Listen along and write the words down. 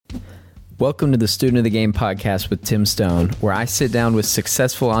Welcome to the Student of the Game podcast with Tim Stone, where I sit down with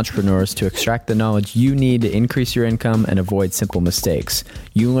successful entrepreneurs to extract the knowledge you need to increase your income and avoid simple mistakes.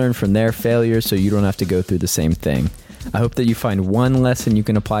 You learn from their failures so you don't have to go through the same thing. I hope that you find one lesson you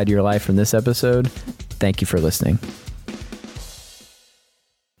can apply to your life from this episode. Thank you for listening.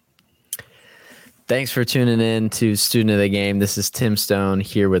 Thanks for tuning in to Student of the Game. This is Tim Stone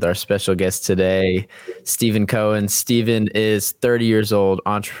here with our special guest today, Stephen Cohen. Stephen is 30 years old,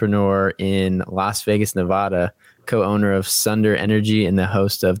 entrepreneur in Las Vegas, Nevada, co-owner of Sunder Energy and the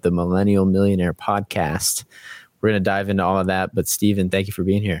host of the Millennial Millionaire podcast. We're going to dive into all of that, but Stephen, thank you for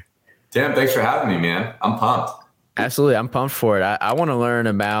being here. Tim, thanks for having me, man. I'm pumped. Absolutely. I'm pumped for it. I want to learn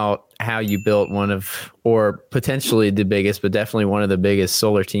about how you built one of, or potentially the biggest, but definitely one of the biggest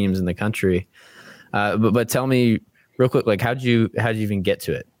solar teams in the country. But tell me real quick, like, how'd you even get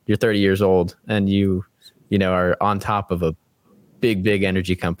to it? You're 30 years old and you are on top of a big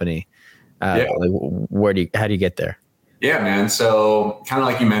energy company. Like, how do you get there? Yeah, man. So kind of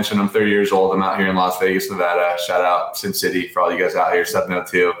like you mentioned, I'm 30 years old. I'm out here in Las Vegas, Nevada. Shout out Sin City for all you guys out here,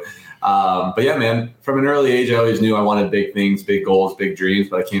 702. But yeah, man, from an early age, I always knew I wanted big things, big goals, big dreams,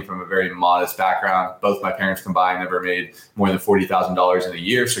 but I came from a very modest background. Both my parents combined never made more than $40,000 in a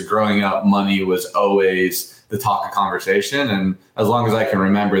year. So growing up, money was always the talk of conversation. And as long as I can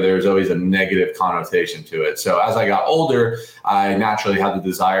remember, there was always a negative connotation to it. So as I got older, I naturally had the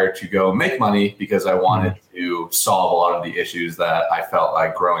desire to go make money because I wanted to solve a lot of the issues that I felt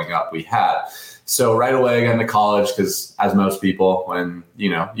like growing up we had. So right away I got into college because, as most people, when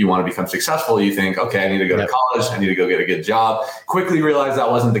you want to become successful, you think, okay, I need to go to college. I need to go get a good job. Quickly realized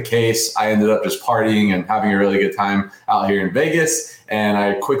that wasn't the case. I ended up just partying and having a really good time out here in Vegas. And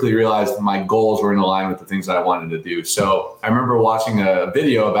I quickly realized my goals were in line with the things that I wanted to do. So I remember watching a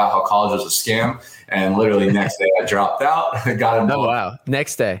video about how college was a scam. And literally next day I dropped out. Got involved. Oh, wow.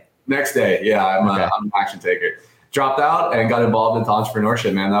 Next day. Yeah, I'm an action taker. Dropped out and got involved into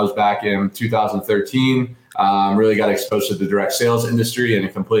entrepreneurship, man. That was back in 2013. Really got exposed to the direct sales industry and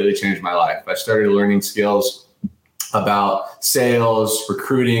it completely changed my life. I started learning skills about sales,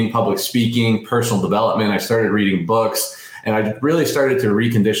 recruiting, public speaking, personal development. I started reading books and I really started to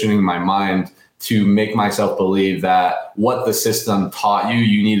reconditioning my mind to make myself believe that what the system taught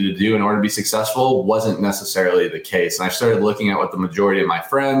you needed to do in order to be successful wasn't necessarily the case. And I started looking at what the majority of my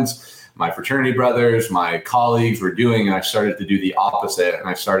friends, my fraternity brothers, my colleagues were doing, and I started to do the opposite. And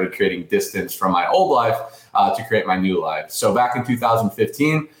I started creating distance from my old life to create my new life. So back in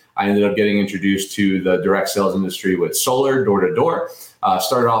 2015, I ended up getting introduced to the direct sales industry with solar, door to door.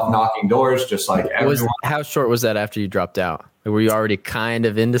 Started off knocking doors just like everyone. How short was that after you dropped out? Were you already kind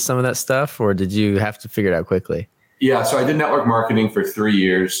of into some of that stuff, or did you have to figure it out quickly? Yeah, so I did network marketing for 3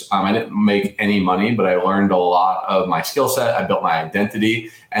 years. I didn't make any money, but I learned a lot of my skill set. I built my identity.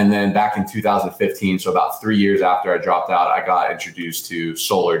 And then back in 2015, so about 3 years after I dropped out, I got introduced to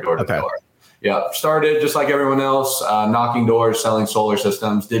solar door to door. Yeah, started just like everyone else, knocking doors, selling solar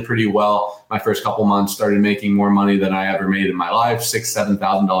systems, did pretty well. My first couple months started making more money than I ever made in my life, $6,000,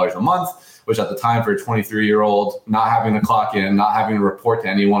 $7,000 a month, which at the time for a 23-year-old, not having to clock in, not having to report to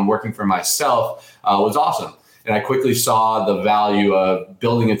anyone, working for myself was awesome. And I quickly saw the value of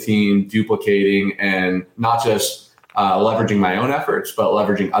building a team, duplicating, and not just leveraging my own efforts, but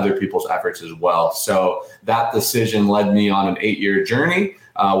leveraging other people's efforts as well. So that decision led me on an 8-year journey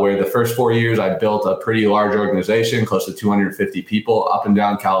where the first 4 years I built a pretty large organization, close to 250 people up and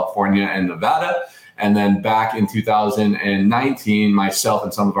down California and Nevada. And then back in 2019, myself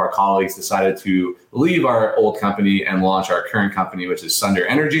and some of our colleagues decided to leave our old company and launch our current company, which is Sunder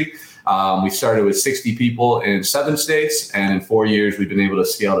Energy. We started with 60 people in 7 states, and in 4 years, we've been able to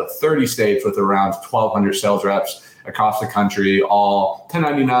scale to 30 states with around 1,200 sales reps across the country, all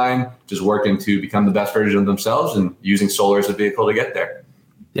 1099, just working to become the best version of themselves and using solar as a vehicle to get there.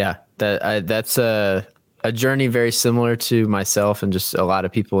 Yeah, that's a journey very similar to myself and just a lot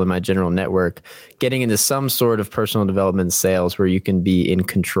of people in my general network. Getting into some sort of personal development sales where you can be in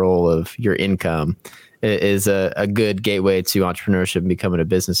control of your income is a good gateway to entrepreneurship and becoming a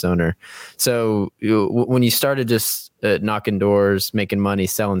business owner. So when you started just knocking doors, making money,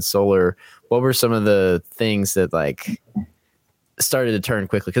 selling solar, what were some of the things that like started to turn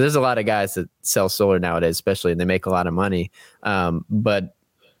quickly? Because there's a lot of guys that sell solar nowadays, especially, and they make a lot of money. But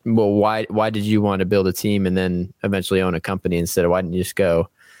why did you want to build a team and then eventually own a company instead of why didn't you just go,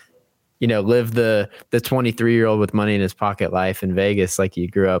 live the 23-year-old with money in his pocket life in Vegas like you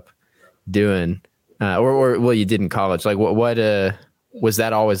grew up doing? Or you did in college. Like what was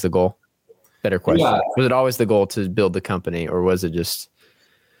that always the goal? Better question. Yeah. Was it always the goal to build the company, or was it just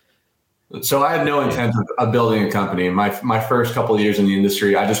So I had no intent of building a company. My first couple of years in the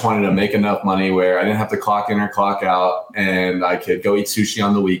industry, I just wanted to make enough money where I didn't have to clock in or clock out, and I could go eat sushi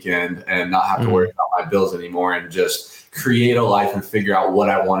on the weekend and not have to worry about my bills anymore, and just create a life and figure out what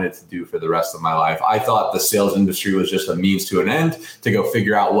I wanted to do for the rest of my life. I thought the sales industry was just a means to an end to go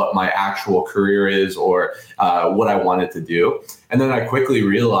figure out what my actual career is, or what I wanted to do. And then I quickly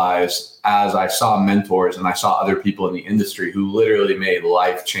realized, as I saw mentors and I saw other people in the industry who literally made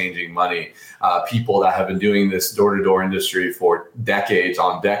life-changing money, people that have been doing this door-to-door industry for decades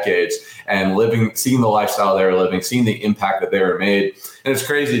on decades, and seeing the lifestyle they were living, seeing the impact that they were made. And it's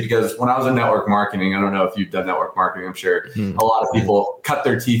crazy because when I was in network marketing, I don't know if you've done network marketing, I'm sure a lot of people cut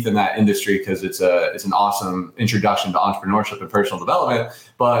their teeth in that industry because it's an awesome introduction to entrepreneurship and personal development.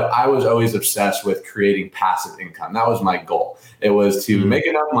 But I was always obsessed with creating passive income. That was my goal. It was to make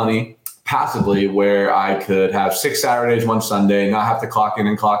enough money passively where I could have 6 Saturdays, 1 Sunday, not have to clock in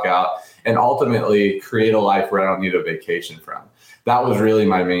and clock out, and ultimately create a life where I don't need a vacation from. That was really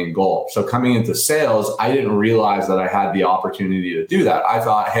my main goal. So coming into sales, I didn't realize that I had the opportunity to do that. I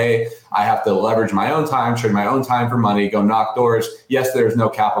thought, hey, I have to leverage my own time, trade my own time for money, go knock doors. Yes, there's no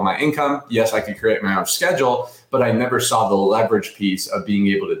cap on my income. Yes, I could create my own schedule, but I never saw the leverage piece of being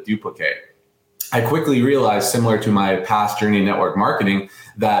able to duplicate. I quickly realized, similar to my past journey in network marketing,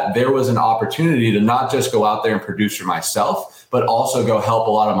 that there was an opportunity to not just go out there and produce for myself, but also go help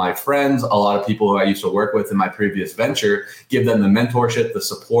a lot of my friends, a lot of people who I used to work with in my previous venture, give them the mentorship, the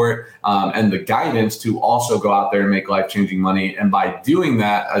support, and the guidance to also go out there and make life-changing money. And by doing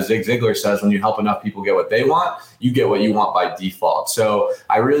that, as Zig Ziglar says, when you help enough people get what they want, you get what you want by default. So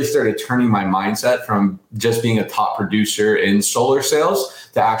I really started turning my mindset from just being a top producer in solar sales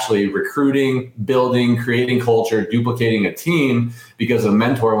to actually recruiting, building, creating culture, duplicating a team, because a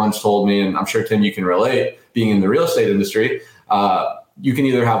mentor once told me, and I'm sure, Tim, you can relate, being in the real estate industry, you can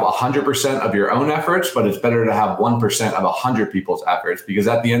either have 100% of your own efforts, but it's better to have 1% of 100 people's efforts, because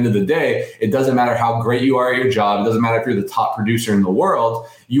at the end of the day, it doesn't matter how great you are at your job. It doesn't matter if you're the top producer in the world.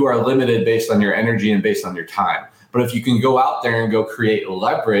 You are limited based on your energy and based on your time. But if you can go out there and go create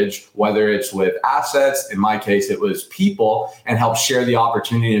leverage, whether it's with assets, in my case, it was people, and help share the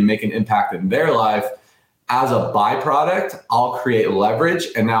opportunity and make an impact in their life, as a byproduct, I'll create leverage.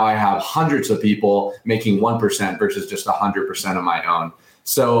 And now I have hundreds of people making 1% versus just 100% of my own.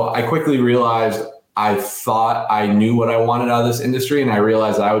 So I quickly realized, I thought I knew what I wanted out of this industry, and I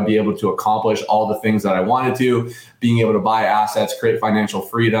realized that I would be able to accomplish all the things that I wanted to, being able to buy assets, create financial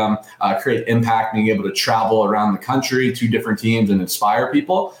freedom, create impact, being able to travel around the country to different teams and inspire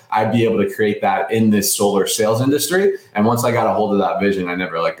people. I'd be able to create that in this solar sales industry. And once I got a hold of that vision, I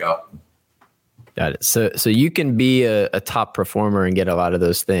never let go. Got it. So you can be a top performer and get a lot of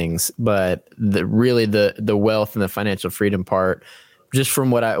those things, but the wealth and the financial freedom part, just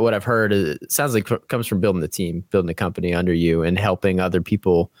from what I've heard, it sounds like it comes from building the team, building a company under you, and helping other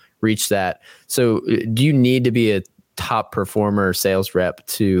people reach that. So do you need to be a top performer sales rep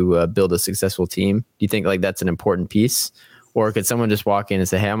to build a successful team? Do you think like that's an important piece, or could someone just walk in and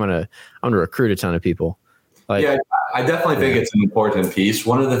say, "Hey, I'm gonna recruit a ton of people"? Yeah, I definitely think it's an important piece.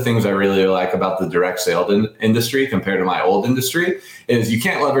 One of the things I really like about the direct sales industry compared to my old industry is you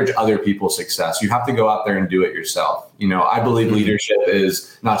can't leverage other people's success. You have to go out there and do it yourself. You know, I believe leadership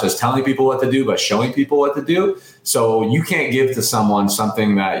is not just telling people what to do, but showing people what to do. So you can't give to someone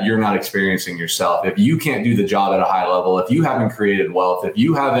something that you're not experiencing yourself. If you can't do the job at a high level, if you haven't created wealth, if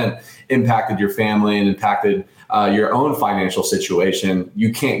you haven't impacted your family and impacted your own financial situation,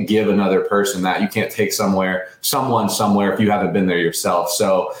 you can't give another person that. You can't take someone somewhere if you haven't been there yourself.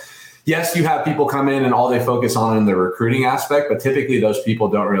 So yes, you have people come in and all they focus on in the recruiting aspect, but typically those people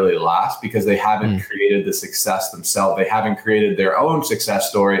don't really last because they haven't created the success themselves. They haven't created their own success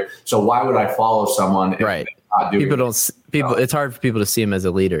story. So why would I follow someone? Right. It's hard for people to see them as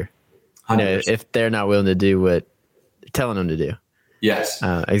a leader, if they're not willing to do what they're telling them to do. Yes,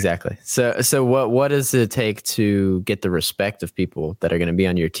 exactly. So what does it take to get the respect of people that are going to be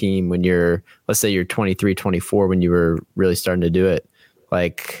on your team when let's say you're 23, 24, when you were really starting to do it?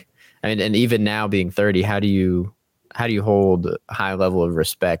 Like, and even now being 30, how do you hold a high level of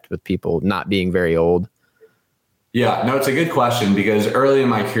respect with people not being very old? Yeah, no, it's a good question, because early in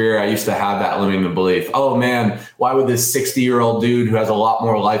my career, I used to have that limiting belief. Oh man, why would this 60-year-old dude who has a lot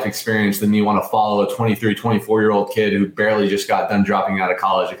more life experience than me want to follow a 23, 24-year-old kid who barely just got done dropping out of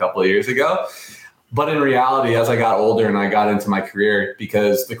college a couple of years ago? But in reality, as I got older and I got into my career,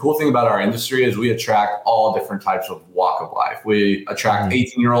 because the cool thing about our industry is we attract all different types of walk of life. We attract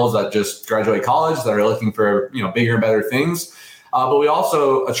 18-year-olds that just graduate college that are looking for, bigger and better things. But we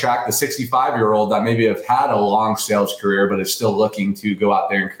also attract the 65-year-old that maybe have had a long sales career, but is still looking to go out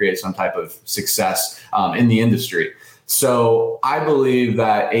there and create some type of success in the industry. So I believe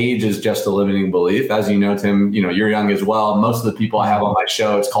that age is just a limiting belief. As you know, Tim, you're young as well. Most of the people I have on my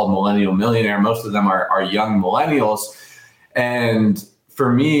show, it's called Millennial Millionaire. Most of them are young millennials. And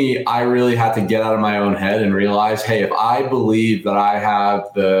for me, I really had to get out of my own head and realize, hey, if I believe that I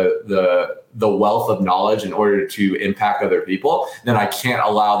have the wealth of knowledge in order to impact other people, then I can't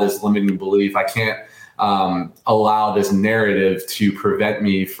allow this limiting belief. I can't allow this narrative to prevent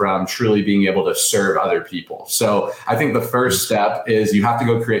me from truly being able to serve other people. So I think the first step is you have to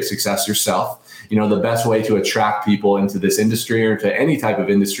go create success yourself. The best way to attract people into this industry or to any type of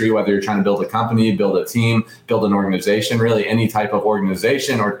industry, whether you're trying to build a company, build a team, build an organization, really any type of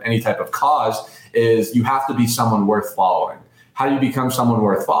organization or any type of cause, is you have to be someone worth following. How do you become someone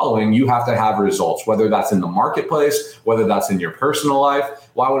worth following? You have to have results, whether that's in the marketplace, whether that's in your personal life.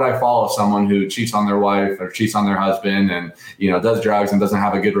 Why would I follow someone who cheats on their wife or cheats on their husband and, does drugs and doesn't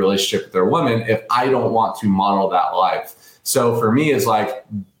have a good relationship with their woman if I don't want to model that life? So for me, it's like,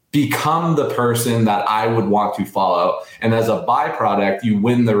 become the person that I would want to follow. And as a byproduct, you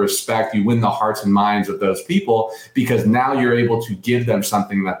win the respect, you win the hearts and minds of those people, because now you're able to give them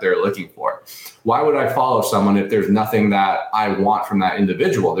something that they're looking for. Why would I follow someone if there's nothing that I want from that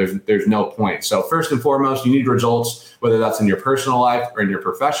individual? There's no point. So first and foremost, you need results, whether that's in your personal life or in your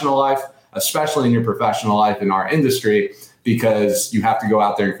professional life, especially in your professional life in our industry, because you have to go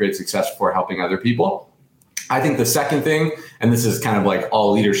out there and create success before helping other people. I think the second thing, and this is kind of like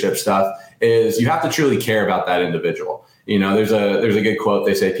all leadership stuff, is you have to truly care about that individual. There's a good quote.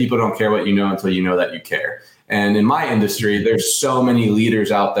 They say, people don't care what you know until you know that you care. And in my industry, there's so many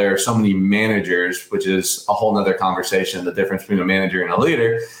leaders out there, so many managers, which is a whole nother conversation, the difference between a manager and a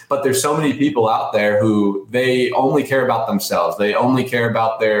leader. But there's so many people out there who they only care about themselves. They only care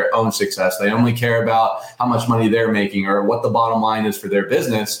about their own success. They only care about how much money they're making or what the bottom line is for their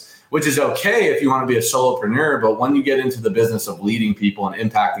business, which is okay if you want to be a solopreneur. But when you get into the business of leading people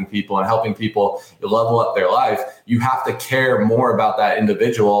and impacting people and helping people level up their life, you have to care more about that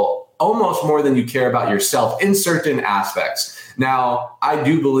individual, almost more than you care about yourself in certain aspects. Now, I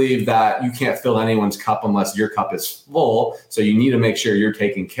do believe that you can't fill anyone's cup unless your cup is full. So you need to make sure you're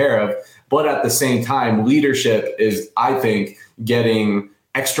taken care of. But at the same time, leadership is, I think, getting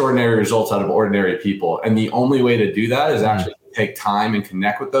extraordinary results out of ordinary people. And the only way to do that is actually take time and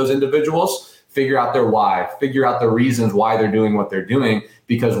connect with those individuals, figure out their why, figure out the reasons why they're doing what they're doing.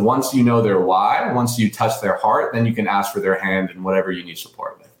 Because once you know their why, once you touch their heart, then you can ask for their hand and whatever you need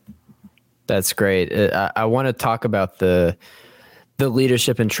support with. That's great. I want to talk about the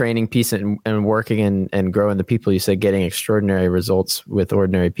leadership and training piece and working and growing the people. You said getting extraordinary results with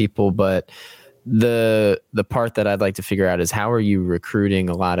ordinary people, but the part that I'd like to figure out is how are you recruiting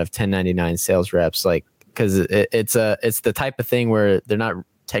a lot of 1099 sales reps? Like, because it's the type of thing where they're not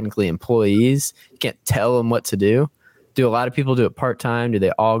technically employees. You can't tell them what to do. Do a lot of people do it part-time? Do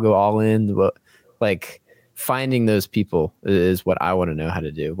they all go all in? Like finding those people is what I want to know how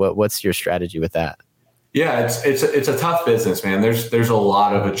to do. What's your strategy with that? Yeah, it's a tough business, man. There's a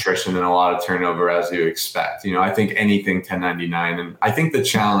lot of attrition and a lot of turnover, as you expect. I think anything 1099, and I think the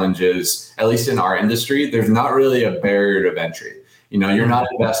challenge is, at least in our industry, there's not really a barrier of entry. You're not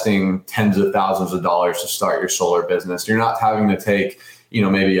investing tens of thousands of dollars to start your solar business. You're not having to take,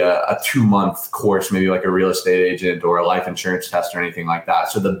 maybe a 2-month course, maybe like a real estate agent or a life insurance test or anything like that.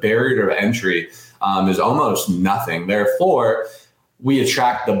 So the barrier of entry is almost nothing. Therefore, we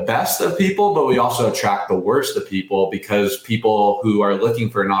attract the best of people, but we also attract the worst of people, because people who are looking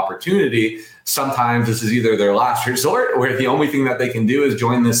for an opportunity, sometimes this is either their last resort where the only thing that they can do is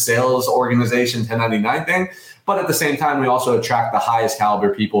join this sales organization 1099 thing. But at the same time, we also attract the highest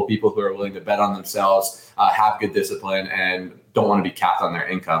caliber people who are willing to bet on themselves, have good discipline, and don't want to be capped on their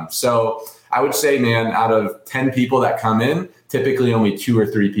income. So I would say, man, out of 10 people that come in, typically only 2 or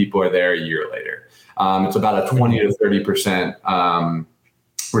 3 people are there a year later. It's about a 20 to 30%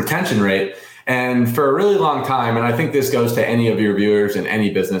 retention rate. And for a really long time, and I think this goes to any of your viewers in any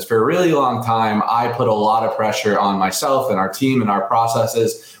business, for a really long time, I put a lot of pressure on myself and our team and our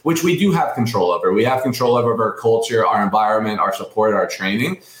processes, which we do have control over. We have control over our culture, our environment, our support, our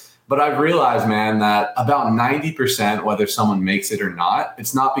training. But I've realized, man, that about 90%, whether someone makes it or not,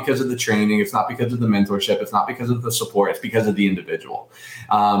 it's not because of the training. It's not because of the mentorship. It's not because of the support. It's because of the individual.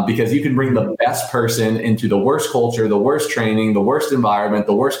 Because you can bring the best person into the worst culture, the worst training, the worst environment,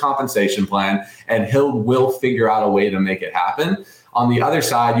 the worst compensation plan, and will figure out a way to make it happen. On the other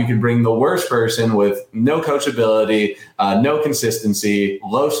side, you can bring the worst person with no coachability, no consistency,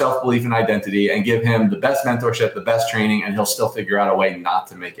 low self-belief and identity, and give him the best mentorship, the best training, and he'll still figure out a way not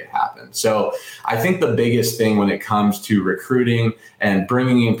to make it happen. So I think the biggest thing when it comes to recruiting and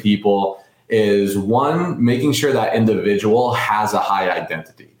bringing in people is, one, making sure that individual has a high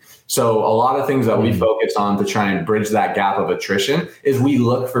identity. So a lot of things that we focus on to try and bridge that gap of attrition is we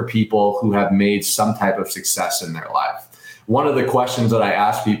look for people who have made some type of success in their life. One of the questions that I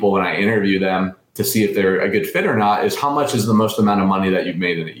ask people when I interview them to see if they're a good fit or not is, how much is the most amount of money that you've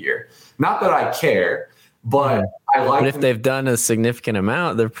made in a year? Not that I care, but I like. But if they've done a significant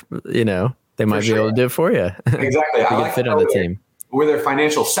amount, they might be able to do it for you. Exactly. I like fit on the team. Where their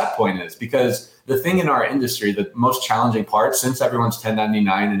financial set point is, because the thing in our industry, the most challenging part, since everyone's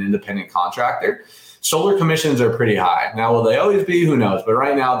 1099 and independent contractor, solar commissions are pretty high. Now, will they always be? Who knows? But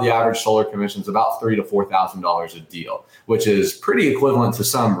right now, the average solar commission is about $3,000 to $4,000 a deal, which is pretty equivalent to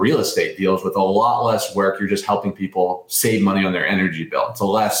some real estate deals with a lot less work. You're just helping people save money on their energy bill. It's a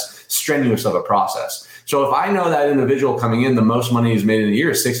less strenuous of a process. So if I know that individual coming in, the most money he's made in a year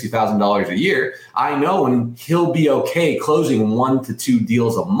is $60,000 a year, I know and he'll be okay closing 1 to 2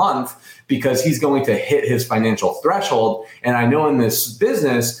 deals a month because he's going to hit his financial threshold. And I know in this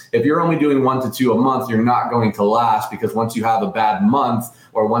business, if you're only doing 1 to 2 a month, you're not going to last, because once you have a bad month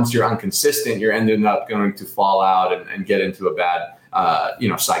or once you're inconsistent, you're ending up going to fall out and get into a bad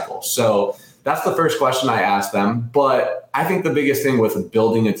cycle. So that's the first question I ask them. But I think the biggest thing with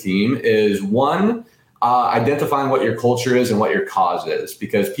building a team is, one, identifying what your culture is and what your cause is,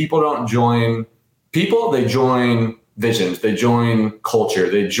 because people don't join people, they join visions, they join culture,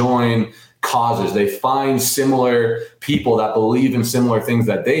 they join causes. They find similar people that believe in similar things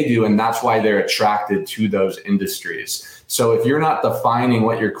that they do, and that's why they're attracted to those industries. So if you're not defining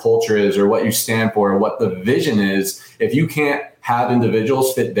what your culture is or what you stand for or what the vision is, if you can't have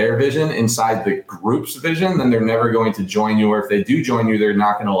individuals fit their vision inside the group's vision, then they're never going to join you. Or if they do join you, they're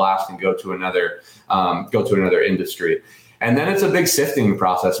not going to last and go to another industry. And then it's a big sifting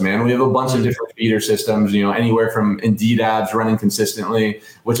process, man. We have a bunch of different feeder systems, anywhere from Indeed ads running consistently,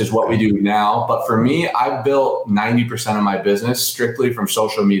 which is what we do now. But for me, I've built 90% of my business strictly from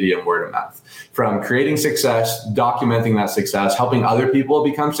social media and word of mouth, from creating success, documenting that success, helping other people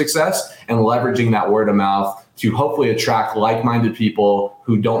become success, and leveraging that word of mouth to hopefully attract like-minded people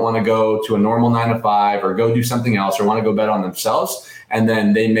who don't want to go to a normal 9 to 5 or go do something else or want to go bet on themselves. And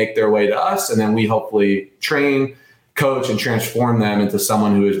then they make their way to us. And then we hopefully train, coach, and transform them into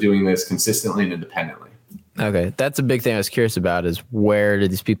someone who is doing this consistently and independently. Okay. That's a big thing I was curious about, is where did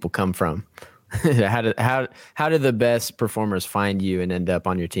these people come from? How did the best performers find you and end up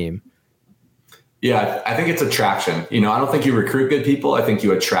on your team? Yeah, I think it's attraction. I don't think you recruit good people. I think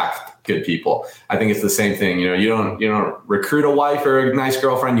you attract good people. I think it's the same thing. You don't recruit a wife or a nice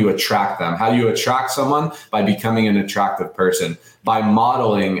girlfriend, you attract them. How do you attract someone? By becoming an attractive person, by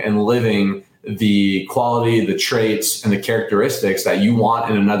modeling and living the quality, the traits, and the characteristics that you want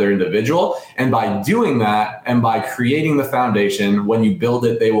in another individual. And by doing that, and by creating the foundation, when you build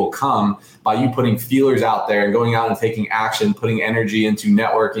it, they will come, by you putting feelers out there and going out and taking action, putting energy into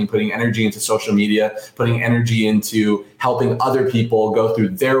networking, putting energy into social media, putting energy into helping other people go through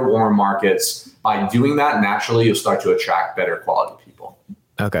their warm markets. By doing that, naturally, you'll start to attract better quality people.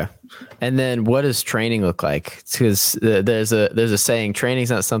 Okay. And then what does training look like? Because there's a saying, training's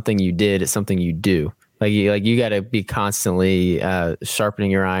not something you did, it's something you do. You got to be constantly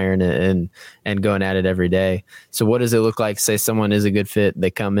sharpening your iron and going at it every day. So what does it look like? Say someone is a good fit, they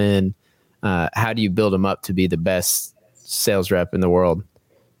come in. How do you build them up to be the best sales rep in the world?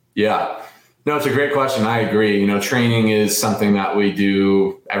 Yeah. No, it's a great question. I agree. Training is something that we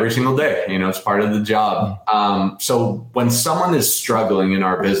do every single day. It's part of the job. So when someone is struggling in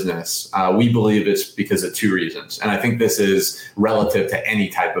our business, we believe it's because of 2 reasons. And I think this is relative to any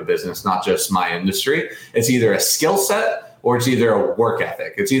type of business, not just my industry. It's either a skill set or it's either a work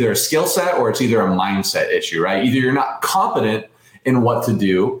ethic. It's either a skill set or it's either a mindset issue, right? Either you're not competent in what to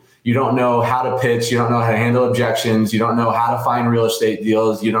do, you don't know how to pitch, you don't know how to handle objections, you don't know how to find real estate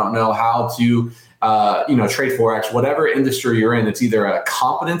deals, you don't know how to trade Forex, whatever industry you're in. It's either a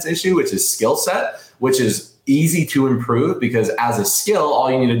competence issue, which is skill set, which is easy to improve because as a skill,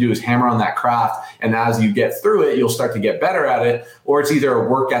 all you need to do is hammer on that craft. And as you get through it, you'll start to get better at it. Or it's either a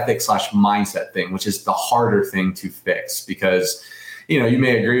work ethic / mindset thing, which is the harder thing to fix because, you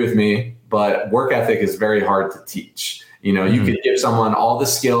may agree with me, but work ethic is very hard to teach. You could give someone all the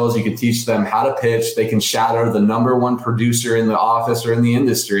skills, you could teach them how to pitch, they can shadow the number 1 producer in the office or in the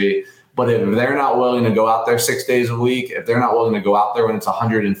industry, But if they're not willing to go out there 6 days a week, if they're not willing to go out there when it's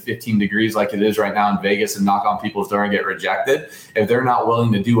 115 degrees like it is right now in Vegas and knock on people's door and get rejected, if they're not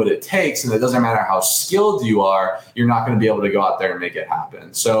willing to do what it takes, and it doesn't matter how skilled you are, you're not going to be able to go out there and make it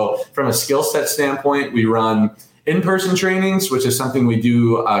happen. So from a skill set standpoint, we run in-person trainings, which is something we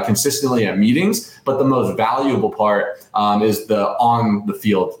do consistently at meetings. But the most valuable part is the on the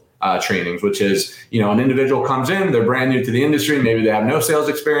field trainings, which is, an individual comes in, they're brand new to the industry. Maybe they have no sales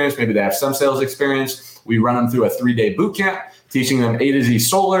experience. Maybe they have some sales experience. We run them through a 3-day boot camp, teaching them A to Z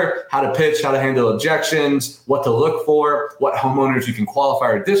solar, how to pitch, how to handle objections, what to look for, what homeowners you can qualify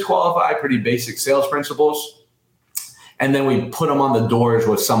or disqualify, pretty basic sales principles. And then we put them on the doors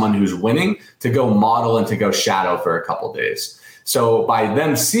with someone who's winning to go model and to go shadow for a couple of days. So by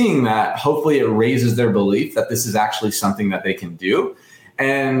them seeing that, hopefully it raises their belief that this is actually something that they can do.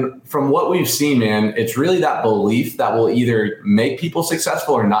 And from what we've seen, man, it's really that belief that will either make people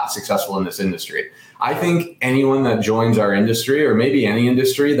successful or not successful in this industry. I think anyone that joins our industry, or maybe any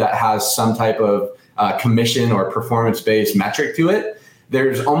industry that has some type of commission or performance-based metric to it,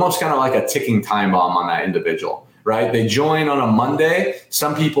 there's almost kind of like a ticking time bomb on that individual, right? They join on a Monday.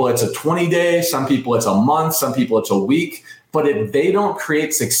 Some people it's a 20-day, some people it's a month, some people it's a week. But if they don't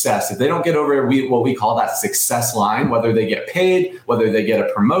create success, if they don't get over what we call that success line, whether they get paid, whether they get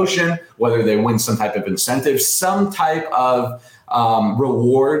a promotion, whether they win some type of incentive, some type of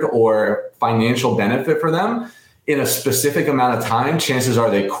reward or financial benefit for them in a specific amount of time, chances are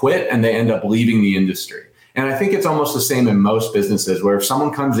they quit and they end up leaving the industry. And I think it's almost the same in most businesses, where if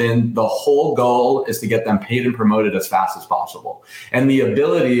someone comes in, the whole goal is to get them paid and promoted as fast as possible. And the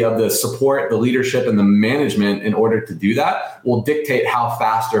ability of the support, the leadership, and the management in order to do that will dictate how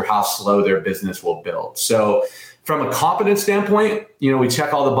fast or how slow their business will build. So from a competence standpoint, we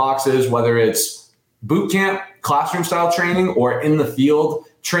check all the boxes, whether it's boot camp, classroom style training, or in the field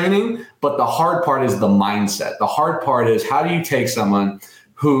training. But the hard part is the mindset. The hard part is, how do you take someone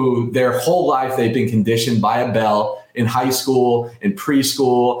who their whole life they've been conditioned by a bell in high school, in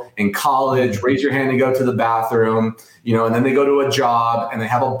preschool, in college, raise your hand to go to the bathroom, and then they go to a job and they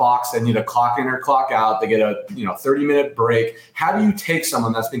have a box they need to clock in or clock out. They get a 30-minute break. How do you take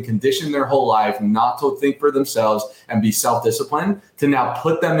someone that's been conditioned their whole life not to think for themselves and be self-disciplined, to now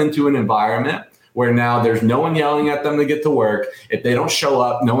put them into an environment where now there's no one yelling at them to get to work? If they don't show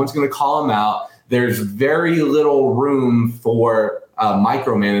up, no one's going to call them out. There's very little room for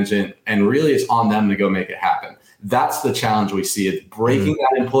micromanagement, and really it's on them to go make it happen. That's the challenge we see. It's breaking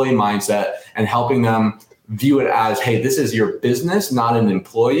that employee mindset and helping them view it as, hey, this is your business, not an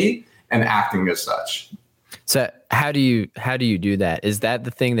employee, and acting as such. So how do you do that? Is that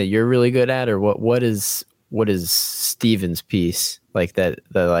the thing that you're really good at, or what is Steven's piece like that?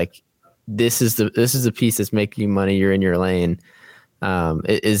 This is the piece that's making you money. You're in your lane.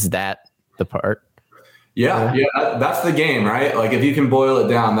 Is that the part? Yeah, that's the game, right? Like, if you can boil it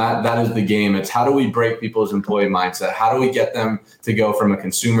down, that is the game. It's how do we break people's employee mindset? How do we get them to go from a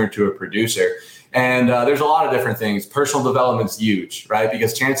consumer to a producer? And there's a lot of different things. Personal development's huge, right?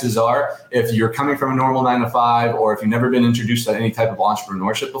 Because chances are, if you're coming from a normal 9-to-5, or if you've never been introduced to any type of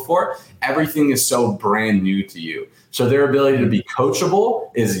entrepreneurship before, everything is so brand new to you. So their ability to be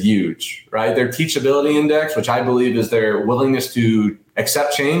coachable is huge, right? Their teachability index, which I believe is their willingness to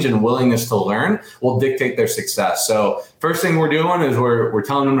accept change and willingness to learn, will dictate their success. So first thing we're doing is we're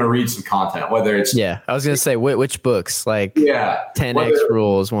telling them to read some content, whether it's... Yeah, I was going to say, which books? 10X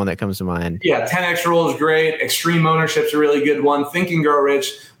Rule is one that comes to mind. Yeah, 10X Rule is great. Extreme Ownership's a really good one. Think and Grow Rich.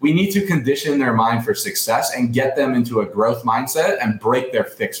 We need to condition their mind for success and get them into a growth mindset and break their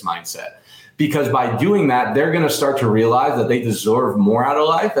fixed mindset. Because by doing that, they're going to start to realize that they deserve more out of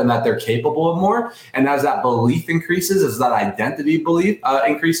life and that they're capable of more. And as that belief increases, as that identity belief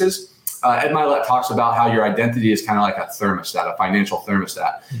increases, Ed Mylett talks about how your identity is kind of like a thermostat, a financial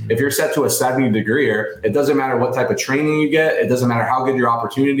thermostat. Mm-hmm. If you're set to a 70-degreer, it doesn't matter what type of training you get. It doesn't matter how good your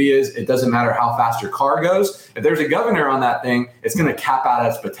opportunity is. It doesn't matter how fast your car goes. If there's a governor on that thing, it's going to cap out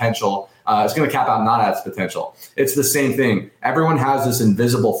its potential. It's going to cap out not at its potential. It's the same thing. Everyone has this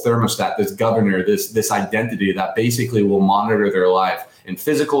invisible thermostat, this governor, this identity that basically will monitor their life in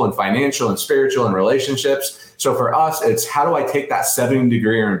physical and financial and spiritual and relationships. So for us, it's how do I take that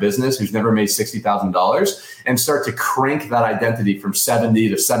 70-degreer in business who's never made $60,000 and start to crank that identity from 70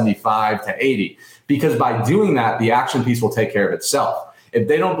 to 75 to 80? Because by doing that, the action piece will take care of itself. If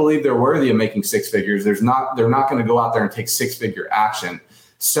they don't believe they're worthy of making six figures, they're not going to go out there and take six-figure action.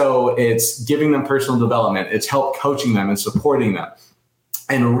 So it's giving them personal development. It's help coaching them and supporting them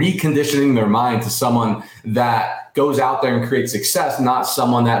and reconditioning their mind to someone that goes out there and creates success, not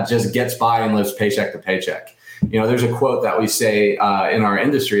someone that just gets by and lives paycheck to paycheck. There's a quote that we say in our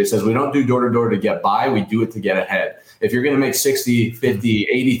industry. It says, we don't do door to door to get by. We do it to get ahead. If you're going to make $60,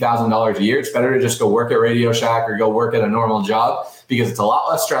 $50, $80,000 a year, it's better to just go work at Radio Shack or go work at a normal job, because it's a lot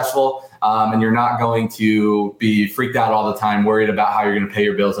less stressful. And you're not going to be freaked out all the time, worried about how you're going to pay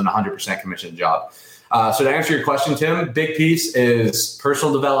your bills in a 100% commission job. So to answer your question, Tim, big piece is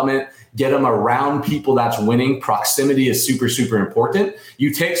personal development. Get them around people that's winning. Proximity is super, super important.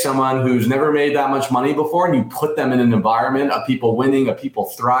 You take someone who's never made that much money before and you put them in an environment of people winning, of people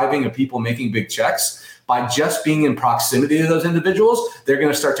thriving, of people making big checks. By just being in proximity to those individuals, they're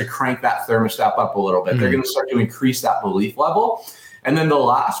going to start to crank that thermostat up a little bit. They're going to start to increase that belief level. And then the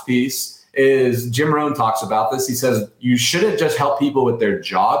last piece is, Jim Rohn talks about this. He says, you shouldn't just help people with their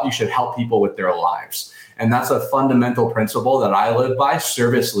job. You should help people with their lives. And that's a fundamental principle that I live by,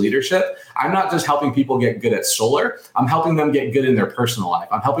 service leadership. I'm not just helping people get good at solar. I'm helping them get good in their personal life.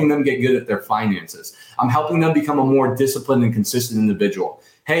 I'm helping them get good at their finances. I'm helping them become a more disciplined and consistent individual.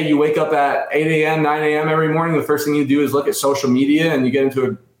 Hey, you wake up at 8 a.m., 9 a.m. every morning. The first thing you do is look at social media and you get into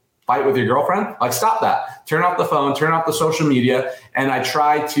a fight with your girlfriend. Like, stop that. Turn off the phone, turn off the social media. And our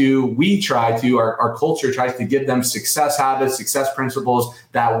culture tries to give them success habits, success principles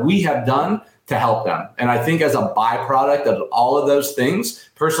that we have done to help them. And I think as a byproduct of all of those things,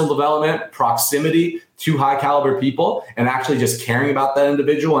 personal development, proximity to high caliber people, and actually just caring about that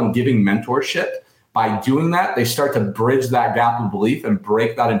individual and giving mentorship, by doing that, they start to bridge that gap of belief and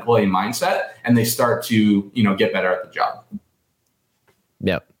break that employee mindset, and they start to, get better at the job.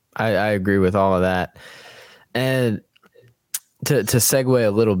 Yep. I agree with all of that. And to segue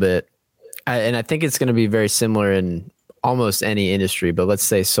a little bit, I think it's going to be very similar in almost any industry, but let's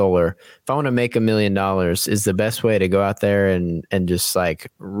say solar. If I want to make $1 million, is the best way to go out there and just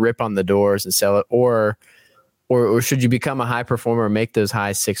like rip on the doors and sell it, or should you become a high performer, make those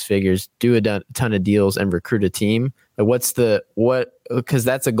high six figures, do a ton of deals and recruit a team? Like because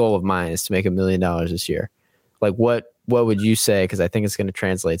that's a goal of mine, is to make $1 million this year. Like what would you say? Because I think it's going to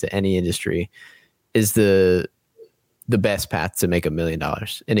translate to any industry, is the best path to make $1 million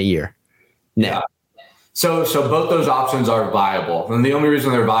in a year. Yeah. So both those options are viable. And the only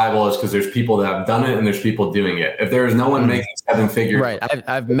reason they're viable is because there's people that have done it and there's people doing it. If there is no one making seven figures. Right.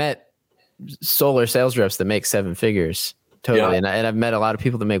 I've met solar sales reps that make seven figures. Totally. Yeah. And I've met a lot of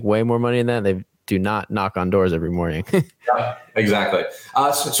people that make way more money than that. They do not knock on doors every morning. Yeah, exactly.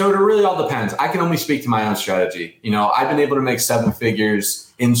 So it really all depends. I can only speak to my own strategy. I've been able to make seven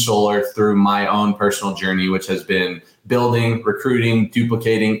figures in solar through my own personal journey, which has been building, recruiting,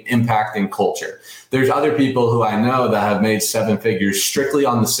 duplicating, impacting culture. There's other people who I know that have made seven figures strictly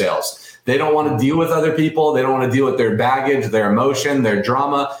on the sales. They don't want to deal with other people. They don't want to deal with their baggage, their emotion, their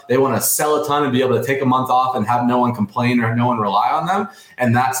drama. They want to sell a ton and be able to take a month off and have no one complain or no one rely on them.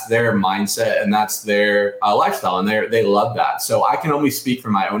 And that's their mindset and that's their lifestyle. And they love that. So I can only speak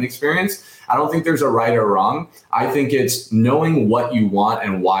from my own experience. I don't think there's a right or wrong. I think it's knowing what you want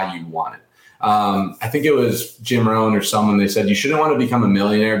and why you want it. I think it was Jim Rohn or someone, they said, you shouldn't want to become a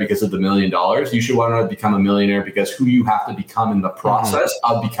millionaire because of the $1 million. You should want to become a millionaire because who you have to become in the process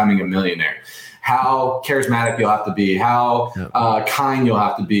of becoming a millionaire. How charismatic you'll have to be, how kind you'll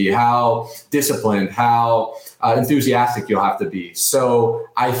have to be, how disciplined, how enthusiastic you'll have to be. So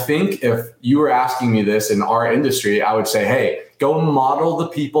I think if you were asking me this in our industry, I would say, hey, go model the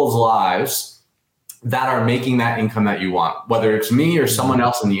people's lives that are making that income that you want, whether it's me or someone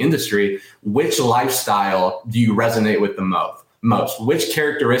else in the industry. Which lifestyle do you resonate with the most? Which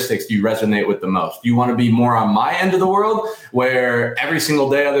characteristics do you resonate with the most? Do you want to be more on my end of the world, where every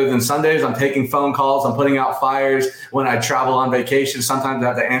single day other than Sundays, I'm taking phone calls, I'm putting out fires? When I travel on vacation, sometimes I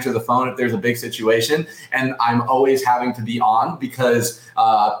have to answer the phone if there's a big situation, and I'm always having to be on because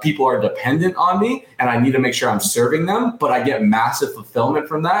people are dependent on me and I need to make sure I'm serving them, but I get massive fulfillment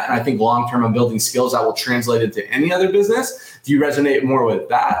from that. And I think long-term I'm building skills that will translate into any other business. Do you resonate more with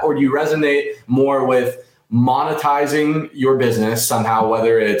that, or do you resonate more with monetizing your business somehow,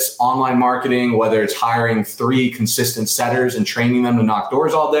 whether it's online marketing, whether it's hiring 3 consistent setters and training them to knock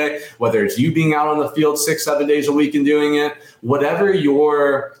doors all day, whether it's you being out on the field 6-7 days a week and doing it, whatever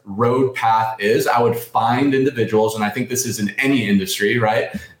your road path is, I would find individuals. And I think this is in any industry, right?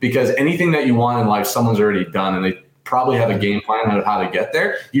 Because anything that you want in life, someone's already done, and they probably have a game plan on how to get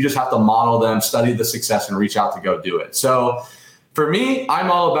there. You just have to model them, study the success, and reach out to go do it. So for me,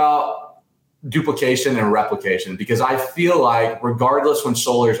 I'm all about duplication and replication, because I feel like regardless when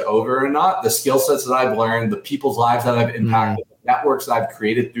solar is over or not, the skill sets that I've learned, the people's lives that I've impacted, the networks that I've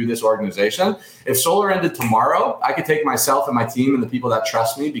created through this organization, if solar ended tomorrow, I could take myself and my team and the people that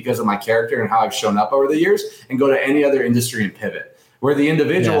trust me because of my character and how I've shown up over the years and go to any other industry and pivot. Where the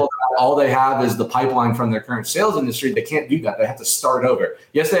individual that all they have is the pipeline from their current sales industry. They can't do that. They have to start over.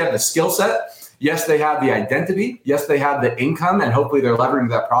 Yes, they have the skill set. Yes, they have the identity. Yes, they have the income, and hopefully they're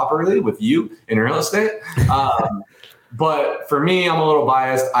leveraging that properly with you in real estate. But for me, I'm a little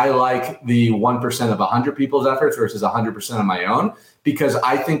biased. I like the 1% of 100 people's efforts versus 100% of my own, because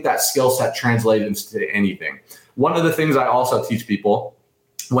I think that skill set translates into anything. One of the things I also teach people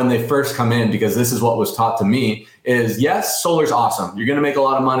when they first come in, because this is what was taught to me, is yes, solar's awesome. You're going to make a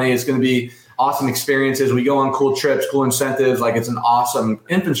lot of money. It's going to be awesome experiences. We go on cool trips, cool incentives. Like, it's an awesome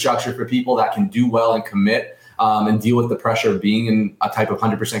infrastructure for people that can do well and commit and deal with the pressure of being in a type of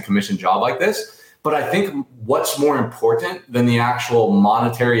 100% commission job like this. But I think what's more important than the actual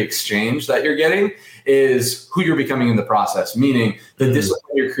monetary exchange that you're getting is who you're becoming in the process, meaning the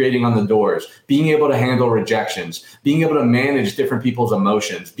discipline you're creating on the doors, being able to handle rejections, being able to manage different people's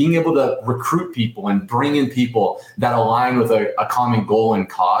emotions, being able to recruit people and bring in people that align with a common goal and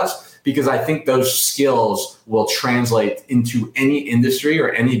cause. Because I think those skills will translate into any industry or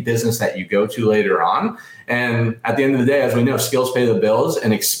any business that you go to later on. And at the end of the day, as we know, skills pay the bills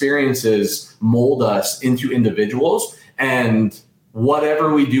and experiences mold us into individuals. And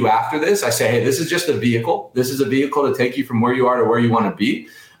whatever we do after this, I say, hey, this is just a vehicle. This is a vehicle to take you from where you are to where you want to be.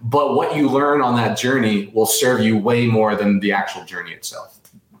 But what you learn on that journey will serve you way more than the actual journey itself.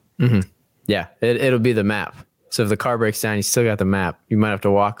 Mm-hmm. Yeah, it'll be the map. So if the car breaks down, you still got the map. You might have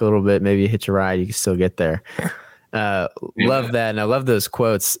to walk a little bit, maybe hitch a ride. You can still get there. Love that. And I love those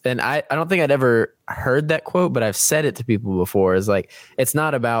quotes. And I don't think I'd ever heard that quote, but I've said it to people before. It's like, it's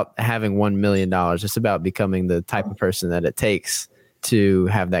not about having $1 million. It's about becoming the type of person that it takes to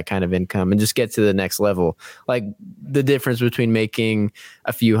have that kind of income and just get to the next level. Like, the difference between making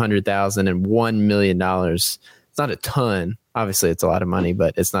a few $100,000 and $1 million. It's not a ton. Obviously, it's a lot of money,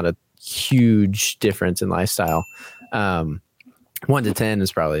 but it's not a huge difference in lifestyle. 1 to 10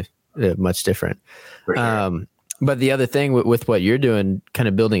 is probably much different. Sure. But the other thing with what you're doing, kind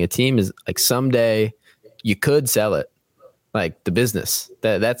of building a team, is like, someday you could sell it, like the business.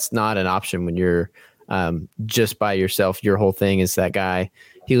 That's not an option when you're just by yourself. Your whole thing is that guy.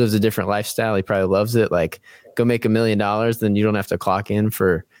 He lives a different lifestyle. He probably loves it. Like, go make $1 million, then you don't have to clock in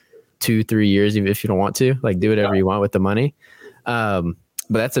for 2-3 years, even if you don't want to. Like, do whatever you want with the money.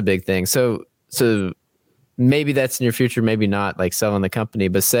 But that's a big thing. So maybe that's in your future, maybe not, like selling the company.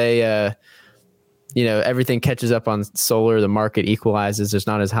 But say, everything catches up on solar, the market equalizes. There's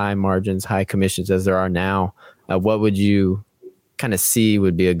not as high margins, high commissions as there are now. What would you kind of see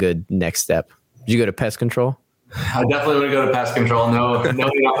would be a good next step? Would you go to pest control? I definitely would go to pest control. No,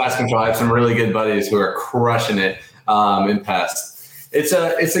 not pest control. I have some really good buddies who are crushing it in pests. It's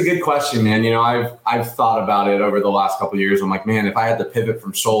a good question, man. I've thought about it over the last couple of years. I'm like, man, if I had to pivot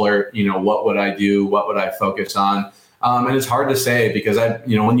from solar, what would I do? What would I focus on? And it's hard to say, because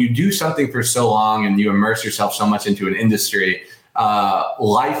when you do something for so long and you immerse yourself so much into an industry,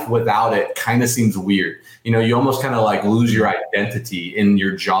 life without it kind of seems weird. You almost kind of like lose your identity in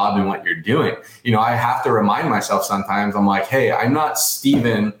your job and what you're doing. I have to remind myself sometimes, I'm like, hey, I'm not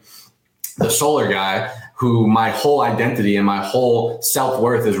Steven, the solar guy, who my whole identity and my whole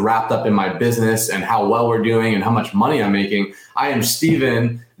self-worth is wrapped up in my business and how well we're doing and how much money I'm making. I am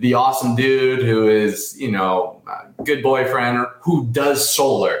Steven, the awesome dude who is, a good boyfriend who does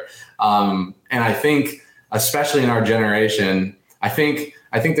solar. And I think, especially in our generation, I think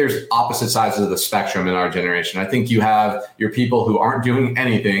there's opposite sides of the spectrum in our generation. I think you have your people who aren't doing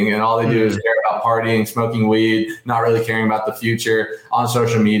anything and all they do is care about partying, smoking weed, not really caring about the future on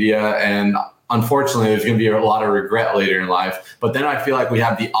social media. And unfortunately, there's going to be a lot of regret later in life. But then I feel like we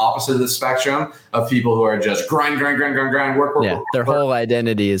have the opposite of the spectrum of people who are just grind, work. Yeah, their whole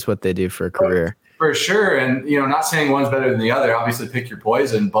identity is what they do for a career. For sure. And, not saying one's better than the other. Obviously, pick your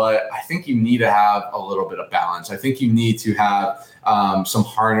poison. But I think you need to have a little bit of balance. I think you need to have some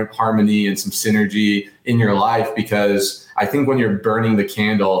harmony and some synergy in your life, because I think when you're burning the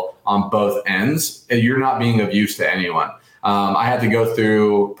candle on both ends, you're not being of use to anyone. I had to go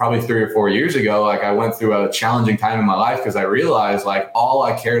through probably 3 or 4 years ago. Like, I went through a challenging time in my life because I realized like all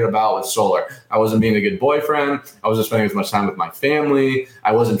I cared about was solar. I wasn't being a good boyfriend. I wasn't spending as much time with my family.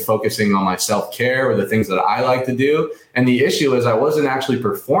 I wasn't focusing on my self-care or the things that I like to do. And the issue is I wasn't actually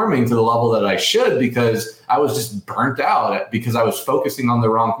performing to the level that I should, because I was just burnt out because I was focusing on the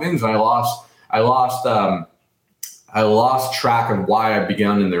wrong things. And I lost track of why I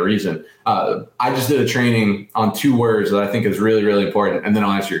began and the reason. I just did a training on 2 words that I think is really, really important. And then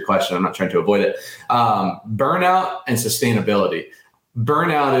I'll answer your question. I'm not trying to avoid it. Burnout and sustainability.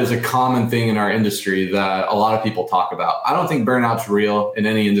 Burnout is a common thing in our industry that a lot of people talk about. I don't think burnout's real in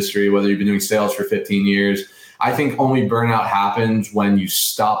any industry, whether you've been doing sales for 15 years. I think only burnout happens when you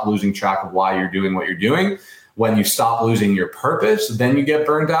stop losing track of why you're doing what you're doing. When you stop losing your purpose, then you get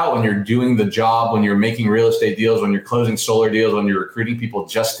burned out. When you're doing the job, when you're making real estate deals, when you're closing solar deals, when you're recruiting people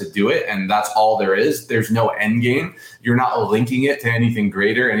just to do it, and that's all there is. There's no end game. You're not linking it to anything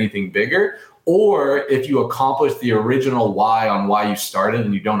greater, anything bigger. Or if you accomplish the original why on why you started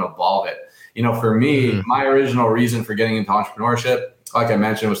and you don't evolve it. For me, my original reason for getting into entrepreneurship, like I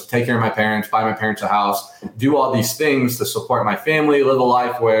mentioned, was to take care of my parents, buy my parents a house, do all these things to support my family, live a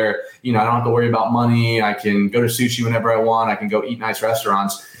life where, I don't have to worry about money. I can go to sushi whenever I want. I can go eat nice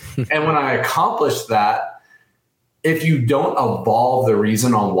restaurants. And when I accomplished that, if you don't evolve the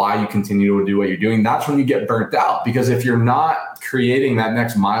reason on why you continue to do what you're doing, that's when you get burnt out. Because if you're not creating that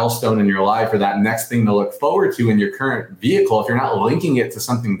next milestone in your life or that next thing to look forward to in your current vehicle, if you're not linking it to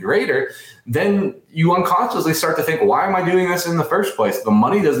something greater, then you unconsciously start to think, why am I doing this in the first place? The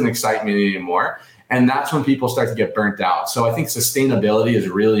money doesn't excite me anymore. And that's when people start to get burnt out. So I think sustainability is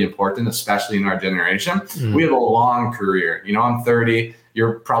really important, especially in our generation. We have a long career. I'm 30.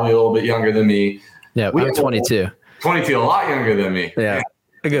 You're probably a little bit younger than me. Yeah, I'm 22. 22, a lot younger than me. Yeah,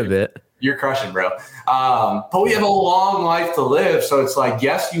 a good bit. You're crushing, bro. But we have a long life to live. So it's like,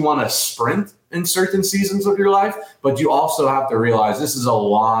 yes, you want to sprint in certain seasons of your life, but you also have to realize this is a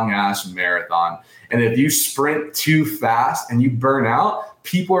long ass marathon. And if you sprint too fast and you burn out,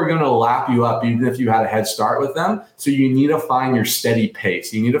 people are going to lap you up, even if you had a head start with them. So you need to find your steady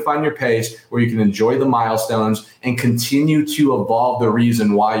pace. You need to find your pace where you can enjoy the milestones and continue to evolve the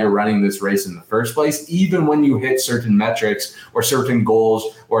reason why you're running this race in the first place, even when you hit certain metrics or certain goals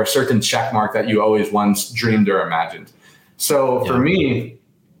or a certain check mark that you always once dreamed or imagined. So for me,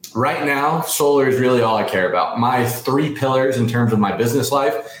 right now, solar is really all I care about. My 3 pillars in terms of my business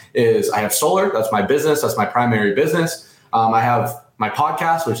life is I have solar. That's my business. That's my primary business. I have my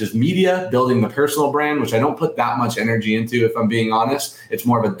podcast, which is media, building the personal brand, which I don't put that much energy into, if I'm being honest. It's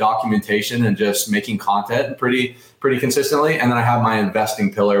more of a documentation and just making content pretty consistently. And then I have my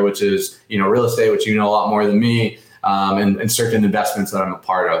investing pillar, which is, real estate, which you know a lot more than me, and certain investments that I'm a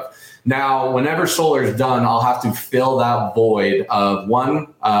part of. Now, whenever solar is done, I'll have to fill that void of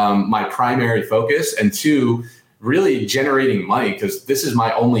 1, my primary focus, and 2, really generating money, because this is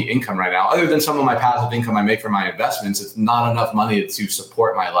my only income right now. Other than some of my passive income I make from my investments, it's not enough money to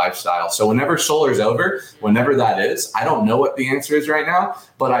support my lifestyle. So whenever solar is over, whenever that is, I don't know what the answer is right now,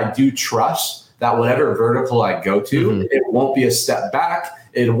 but I do trust that whatever vertical I go to, it won't be a step back.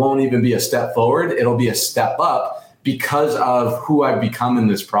 It won't even be a step forward. It'll be a step up because of who I've become in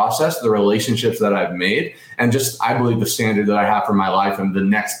this process, the relationships that I've made, and just, I believe, the standard that I have for my life and the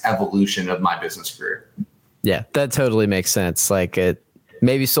next evolution of my business career. Yeah, that totally makes sense. Like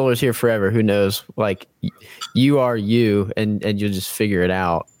maybe solar's here forever. Who knows? Like you are you, and you'll just figure it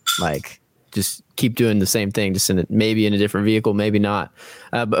out. Like just keep doing the same thing, just maybe in a different vehicle, maybe not.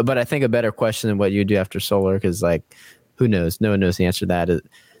 But I think a better question than what you do after solar, because like who knows? No one knows the answer to that.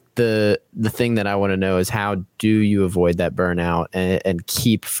 The thing that I want to know is, how do you avoid that burnout and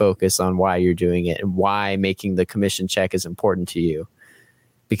keep focus on why you're doing it and why making the commission check is important to you?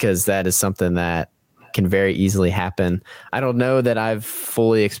 Because that is something that can very easily happen. I don't know that I've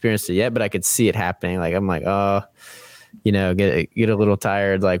fully experienced it yet, but I could see it happening. Like I'm like, get a little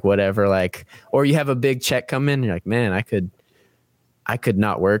tired, like whatever, like, or you have a big check come in, and you're like, man, I could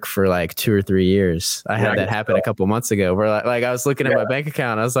not work for like 2 or 3 years. I had that happen a couple months ago where like I was looking at my bank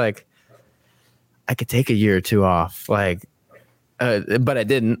account. I was like, I could take a year or 2 off, like, but I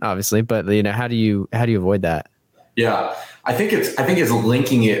didn't, obviously. But how do you avoid that? Yeah, I think it's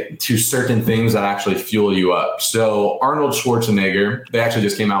linking it to certain things that actually fuel you up. So Arnold Schwarzenegger, they actually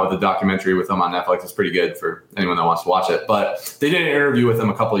just came out with a documentary with him on Netflix. It's pretty good for anyone that wants to watch it. But they did an interview with him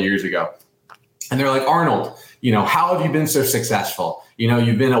a couple of years ago. And they're like, Arnold, how have you been so successful?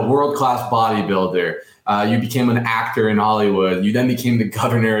 You've been a world-class bodybuilder. You became an actor in Hollywood. You then became the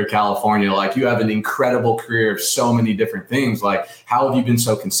governor of California. Like, you have an incredible career of so many different things. Like, how have you been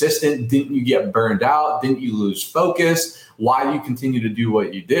so consistent? Didn't you get burned out? Didn't you lose focus? Why do you continue to do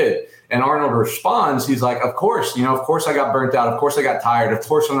what you did? And Arnold responds, he's like, of course I got burnt out. Of course I got tired. Of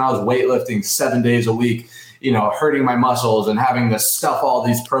course, when I was weightlifting 7 days a week, hurting my muscles and having to stuff all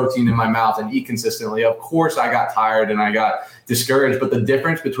these protein in my mouth and eat consistently, of course I got tired and I got discouraged. But the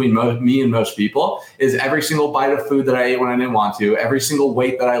difference between me and most people is every single bite of food that I ate when I didn't want to, every single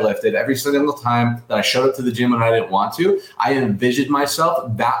weight that I lifted, every single time that I showed up to the gym when I didn't want to, I envisioned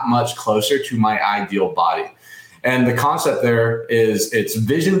myself that much closer to my ideal body. And the concept there is, it's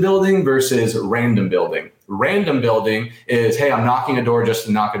vision building versus random building. Random building is, hey, I'm knocking a door just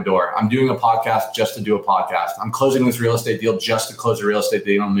to knock a door. I'm doing a podcast just to do a podcast. I'm closing this real estate deal just to close a real estate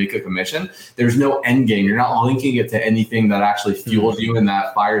deal and make a commission. There's no end game. You're not linking it to anything that actually fuels you and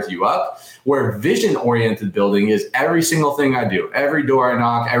that fires you up. Where vision-oriented building is every single thing I do, every door I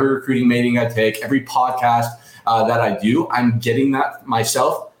knock, every recruiting meeting I take, every podcast that I do, I'm getting that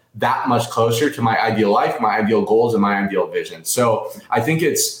myself that much closer to my ideal life, my ideal goals, and my ideal vision. So I think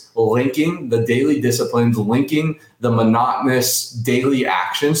it's linking the daily disciplines, linking the monotonous daily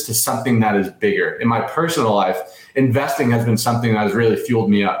actions to something that is bigger. In my personal life, investing has been something that has really fueled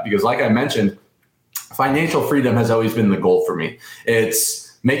me up because, like I mentioned, financial freedom has always been the goal for me.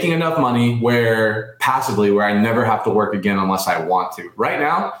 It's making enough money where I never have to work again unless I want to. Right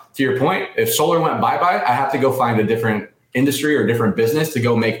now, to your point, if solar went bye-bye, I have to go find a different industry or different business to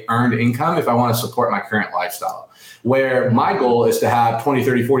go make earned income if I want to support my current lifestyle. Where my goal is to have 20,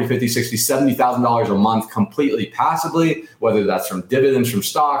 30, 40, 50, 60, $70,000 a month completely passively, whether that's from dividends from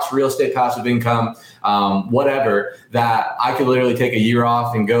stocks, real estate passive income, whatever, that I could literally take a year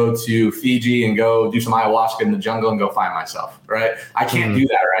off and go to Fiji and go do some ayahuasca in the jungle and go find myself, right? I can't do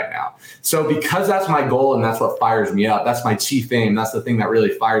that right now. So because that's my goal and that's what fires me up, that's my chief aim, that's the thing that really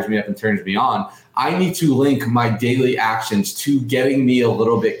fires me up and turns me on, I need to link my daily actions to getting me a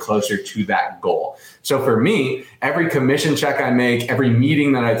little bit closer to that goal. So for me, every commission check I make, every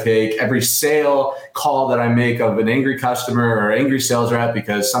meeting that I take, every sale call that I make of an angry customer or angry sales rep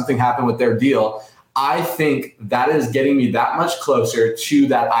because something happened with their deal, I think that is getting me that much closer to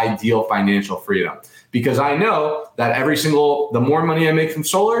that ideal financial freedom. Because I know that the more money I make from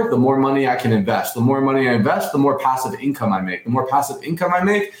solar, the more money I can invest. The more money I invest, the more passive income I make. The more passive income I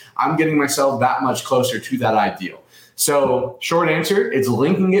make, I'm getting myself that much closer to that ideal. So short answer, it's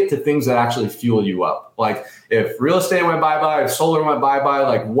linking it to things that actually fuel you up. Like if real estate went bye-bye, if solar went bye-bye,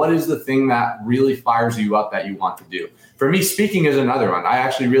 like what is the thing that really fires you up that you want to do? For me, speaking is another one. I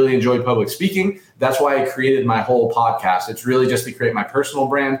actually really enjoy public speaking. That's why I created my whole podcast. It's really just to create my personal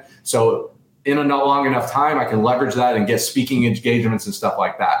brand. So in a not long enough time, I can leverage that and get speaking engagements and stuff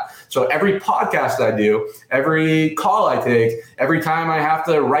like that. So every podcast I do, every call I take, every time I have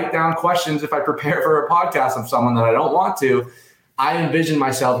to write down questions if I prepare for a podcast of someone that I don't want to, I envision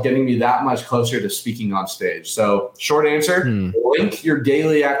myself getting me that much closer to speaking on stage. So short answer, link your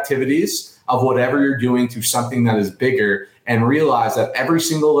daily activities of whatever you're doing to something that is bigger and realize that every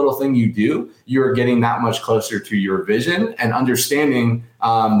single little thing you do, you're getting that much closer to your vision and understanding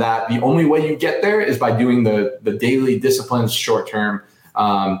that the only way you get there is by doing the daily disciplines short term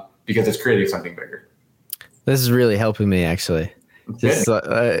because it's creating something bigger. This is really helping me actually. Just,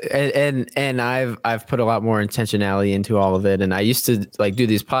 and I've put a lot more intentionality into all of it. And I used to like do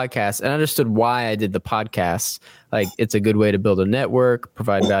these podcasts and I understood why I did the podcasts. Like it's a good way to build a network,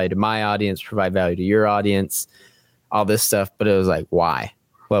 provide value to my audience, provide value to your audience, all this stuff. But it was like, why?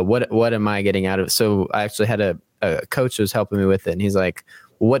 Well, what am I getting out of it? So I actually had a coach who was helping me with it. And he's like,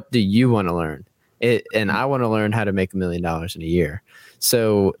 what do you want to learn? And I want to learn how to make $1 million in a year.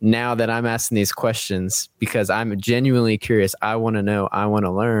 So now that I'm asking these questions, because I'm genuinely curious, I want to know, I want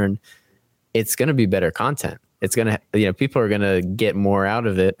to learn, it's going to be better content. It's going to, people are going to get more out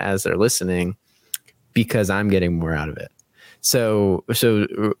of it as they're listening because I'm getting more out of it. So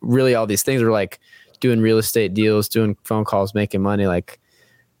really all these things are like doing real estate deals, doing phone calls, making money. Like,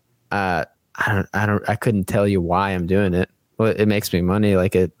 I couldn't tell you why I'm doing it. Well, it makes me money.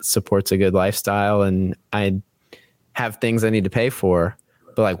 Like it supports a good lifestyle and I have things I need to pay for,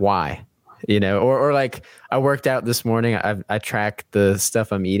 but like, why, or like I worked out this morning. I track the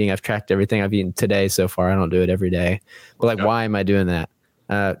stuff I'm eating. I've tracked everything I've eaten today so far. I don't do it every day, but like, why am I doing that?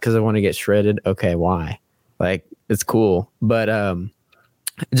 Cause I want to get shredded. Okay. Why? Like it's cool, but,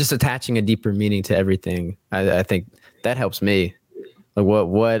 just attaching a deeper meaning to everything. I think that helps me. Like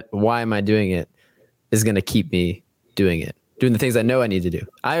why am I doing it is going to keep me doing it. Doing the things I know I need to do.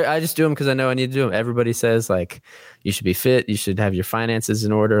 I just do them because I know I need to do them. Everybody says like, you should be fit. You should have your finances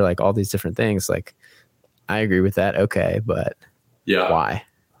in order. Like all these different things. Like I agree with that. Okay. But why?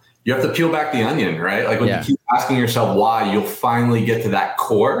 You have to peel back the onion, right? Like when you keep asking yourself why, you'll finally get to that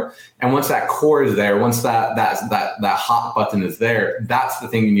core. And once that core is there, once that hot button is there, that's the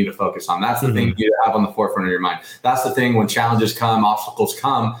thing you need to focus on. That's the thing you need to have on the forefront of your mind. That's the thing when challenges come, obstacles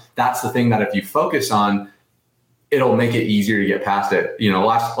come, that's the thing that if you focus on, it'll make it easier to get past it.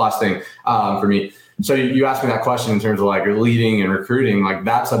 Last thing for me. So you asked me that question in terms of like leading and recruiting, like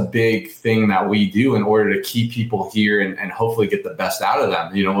that's a big thing that we do in order to keep people here and hopefully get the best out of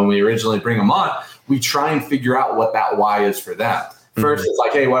them. When we originally bring them on, we try and figure out what that why is for them. First, it's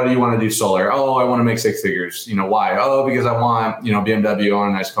like, hey, why do you want to do solar? Oh, I want to make six figures. Why? Oh, because I want, BMW, I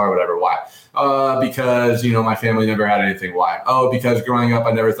want a nice car, whatever. Why? Because, my family never had anything. Why? Oh, because growing up,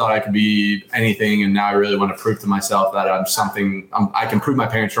 I never thought I could be anything. And now I really want to prove to myself that I'm something. I can prove my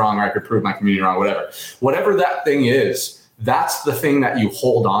parents wrong, or I could prove my community wrong, whatever. Whatever that thing is, that's the thing that you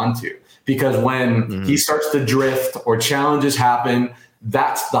hold on to. Because when he starts to drift or challenges happen,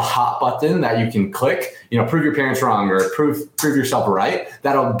 that's the hot button that you can click, prove your parents wrong or prove yourself right.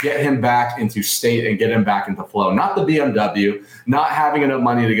 That'll get him back into state and get him back into flow. Not the BMW, not having enough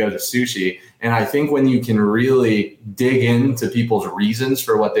money to go to sushi. And I think when you can really dig into people's reasons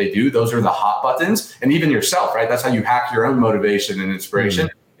for what they do, those are the hot buttons. And even yourself, right? That's how you hack your own motivation and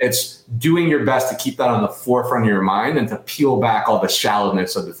inspiration. It's doing your best to keep that on the forefront of your mind and to peel back all the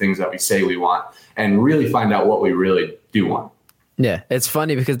shallowness of the things that we say we want and really find out what we really do want. Yeah, it's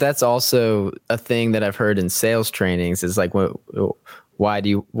funny because that's also a thing that I've heard in sales trainings is like, why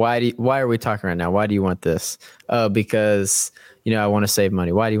are we talking right now? Why do you want this? Because, I want to save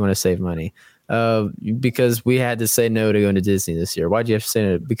money. Why do you want to save money? Because we had to say no to going to Disney this year. Why do you have to say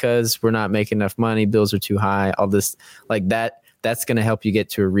no? Because we're not making enough money. Bills are too high. All this like that's going to help you get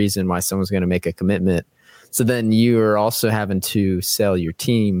to a reason why someone's going to make a commitment. So then you are also having to sell your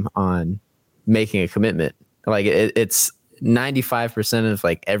team on making a commitment. Like it's 95% of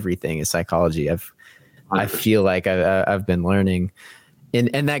like everything is psychology. I feel like I've been learning,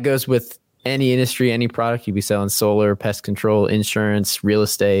 and that goes with any industry, any product you be selling: solar, pest control, insurance, real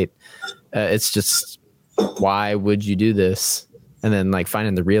estate. It's just, why would you do this? And then like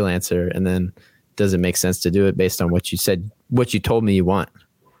finding the real answer, and then does it make sense to do it based on what you said, what you told me you want?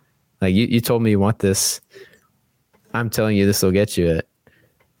 Like you told me you want this. I'm telling you this will get you it.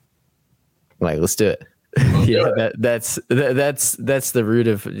 Like, let's do it. That's the root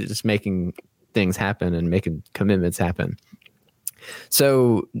of just making things happen and making commitments happen.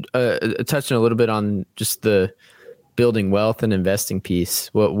 So touching a little bit on just the building wealth and investing piece,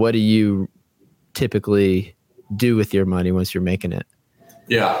 what do you typically do with your money once you're making it?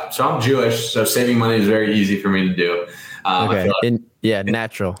 Yeah, so I'm Jewish, so saving money is very easy for me to do. Okay.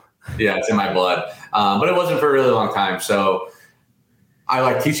 Natural. Yeah, it's in my blood, but it wasn't for a really long time. So I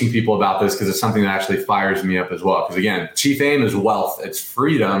like teaching people about this because it's something that actually fires me up as well. Because again, chief aim is wealth. It's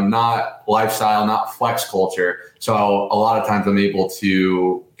freedom, not lifestyle, not flex culture. So a lot of times I'm able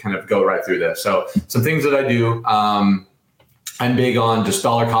to kind of go right through this. So some things that I do, I'm big on just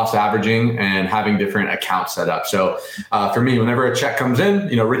dollar cost averaging and having different accounts set up. So for me, whenever a check comes in,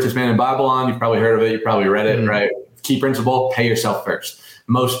 Richest Man in Babylon, you've probably heard of it. You probably read it, right? Key principle, pay yourself first.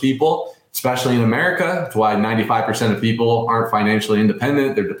 Most people, especially in America, that's why 95% of people aren't financially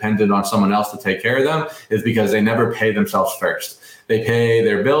independent. They're dependent on someone else to take care of them, is because they never pay themselves first. They pay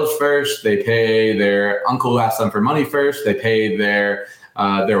their bills first. They pay their uncle who asks them for money first. They pay their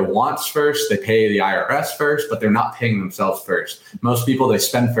wants first. They pay the IRS first, but they're not paying themselves first. Most people, they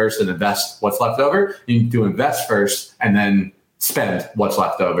spend first and invest what's left over. You need to invest first and then spend what's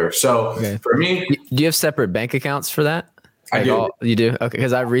left over. So for me, do you have separate bank accounts for that? I do. You do? Okay.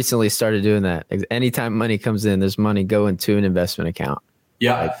 Because I recently started doing that. Anytime money comes in, there's money going to an investment account.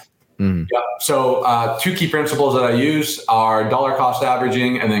 Yeah. Yeah. So two key principles that I use are dollar cost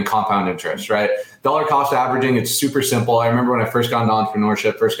averaging and then compound interest, right? Dollar cost averaging, it's super simple. I remember when I first got into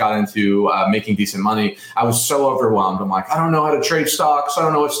entrepreneurship, first got into making decent money, I was so overwhelmed. I'm like, I don't know how to trade stocks. I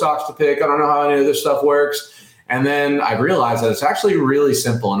don't know what stocks to pick. I don't know how any of this stuff works. And then I realized that it's actually really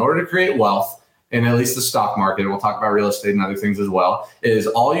simple. In order to create wealth, in at least the stock market, we'll talk about real estate and other things as well, is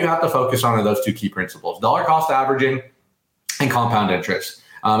all you have to focus on are those two key principles: dollar cost averaging and compound interest.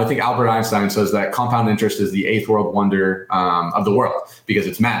 I think Albert Einstein says that compound interest is the eighth world wonder of the world because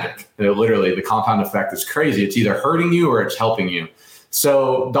it's magic. Literally, the compound effect is crazy. It's either hurting you or it's helping you.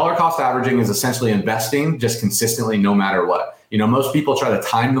 So dollar cost averaging is essentially investing just consistently no matter what. Most people try to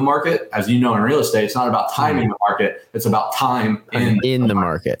time the market. As you know, in real estate, it's not about timing the market. It's about time in the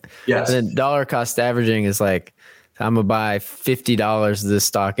market. Yes. And then dollar cost averaging is like, I'm gonna buy $50 of this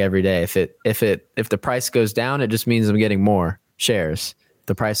stock every day. If the price goes down, it just means I'm getting more shares. If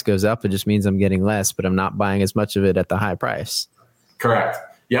the price goes up, it just means I'm getting less, but I'm not buying as much of it at the high price. Correct.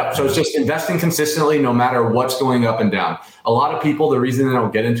 Yeah. So it's just investing consistently no matter what's going up and down. A lot of people, the reason they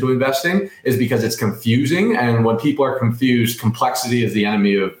don't get into investing is because it's confusing. And when people are confused, complexity is the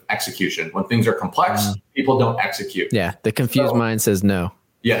enemy of execution. When things are complex, people don't execute. Yeah. The confused mind says no.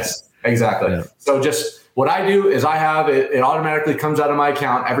 Yes, exactly. Yeah. So just what I do is I have it automatically comes out of my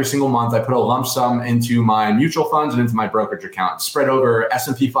account every single month. I put a lump sum into my mutual funds and into my brokerage account, spread over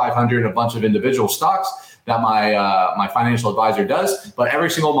S&P 500, a bunch of individual stocks. that my financial advisor does. But every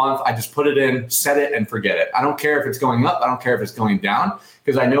single month, I just put it in, set it, and forget it. I don't care if it's going up. I don't care if it's going down,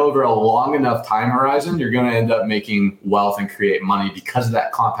 because I know over a long enough time horizon, you're going to end up making wealth and create money because of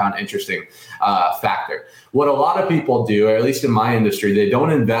that compound interesting factor. What a lot of people do, or at least in my industry, they don't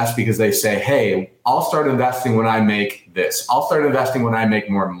invest because they say, hey, I'll start investing when I make this. I'll start investing when I make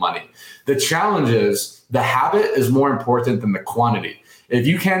more money. The challenge is the habit is more important than the quantity. If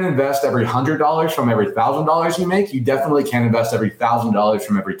you can't invest every $100 from every $1,000 you make, you definitely can't invest every $1,000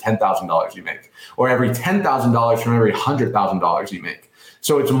 from every $10,000 you make, or every $10,000 from every $100,000 you make.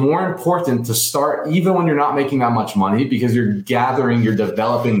 So it's more important to start even when you're not making that much money, because you're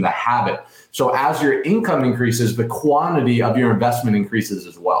developing the habit. So as your income increases, the quantity of your investment increases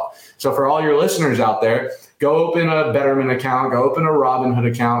as well. So for all your listeners out there, go open a Betterment account, go open a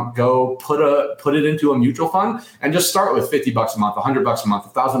Robinhood account, go put it into a mutual fund, and just start with $50 a month, $100 a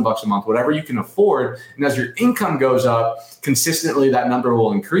month, $1,000 a month, whatever you can afford. And as your income goes up consistently, that number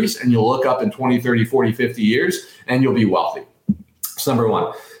will increase, and you'll look up in 20, 30, 40, 50 years, and you'll be wealthy. That's number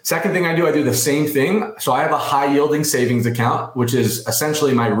one. Second thing I do the same thing. So I have a high yielding savings account, which is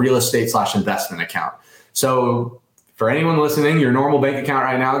essentially my real estate / investment account. So for anyone listening, your normal bank account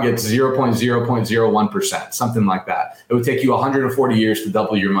right now gets 0.001%, something like that. It would take you 140 years to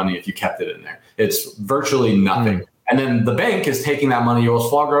double your money if you kept it in there. It's virtually nothing. And then the bank is taking that money, Wells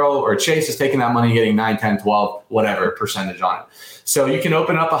Fargo or Chase is taking that money, getting 9, 10, 12, whatever percentage on it. So you can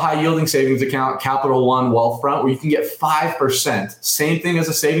open up a high yielding savings account, Capital One, Wealthfront, where you can get 5%, same thing as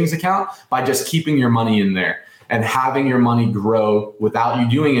a savings account, by just keeping your money in there and having your money grow without you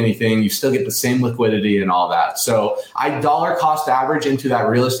doing anything. You still get the same liquidity and all that. So I dollar cost average into that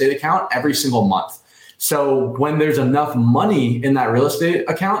real estate account every single month. So when there's enough money in that real estate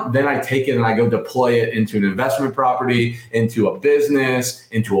account, then I take it and I go deploy it into an investment property, into a business,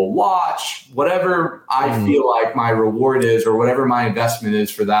 into a watch, whatever I feel like my reward is, or whatever my investment is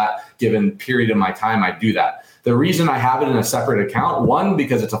for that given period of my time, I do that. The reason I have it in a separate account, one,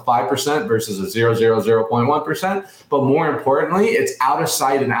 because it's a 5% versus a 0.1%, but more importantly, it's out of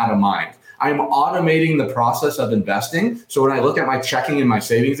sight and out of mind. I'm automating the process of investing. So when I look at my checking and my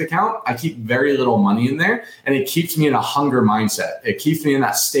savings account, I keep very little money in there, and it keeps me in a hunger mindset. It keeps me in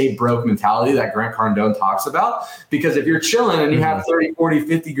that stay broke mentality that Grant Cardone talks about. Because if you're chilling and you have 30, 40,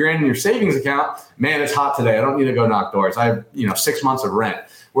 50 grand in your savings account, man, it's hot today. I don't need to go knock doors. I have 6 months of rent.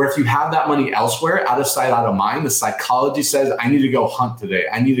 Where if you have that money elsewhere, out of sight, out of mind, the psychology says, I need to go hunt today.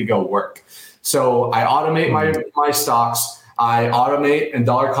 I need to go work. So I automate my stocks. I automate and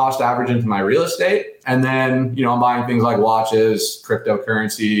dollar cost average into my real estate. And then, I'm buying things like watches,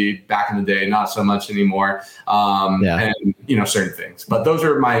 cryptocurrency, back in the day, not so much anymore. And, certain things. But those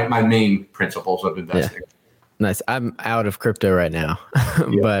are my main principles of investing. Yeah. Nice. I'm out of crypto right now,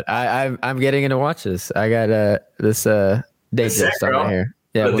 but I'm getting into watches. I got this Datejust on here.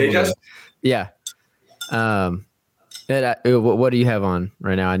 Yeah. Datejust? Yeah. What do you have on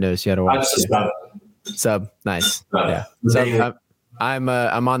right now? I noticed you had a watch. Sub, nice. Yeah. So I'm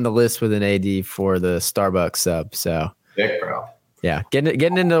on the list with an AD for the Starbucks sub. So Dick, bro. Yeah,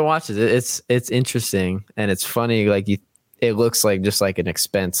 getting into the watches. It's interesting and it's funny. Like it looks like just like an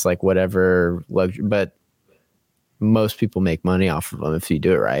expense, like whatever luxury, but most people make money off of them if you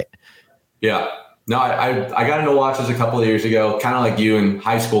do it right. Yeah. No, I got into watches a couple of years ago, kind of like you in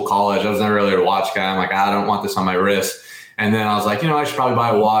high school, college. I was never really a watch guy. I'm like, I don't want this on my wrist. And then I was like, I should probably buy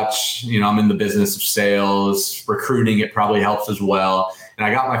a watch. I'm in the business of sales, recruiting. It probably helps as well. And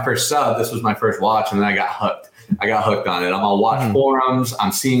I got my first sub. This was my first watch. And then I got hooked. I got hooked on it. I'm on watch forums.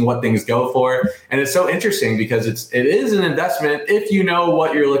 I'm seeing what things go for. And it's so interesting because it is an investment if you know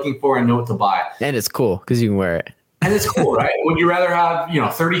what you're looking for and know what to buy. And it's cool because you can wear it. And it's cool, right? Would you rather have,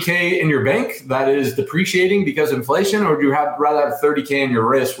 $30K in your bank that is depreciating because of inflation, or would you rather have $30K in your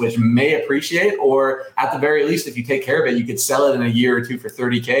wrist, which may appreciate, or at the very least, if you take care of it, you could sell it in a year or two for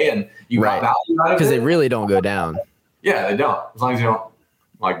 $30K and you got value out of it? Because they really don't go down. Yeah, they don't. As long as you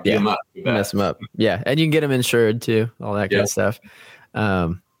don't beat them up. Mess them up. Yeah, and you can get them insured too, all that kind of stuff.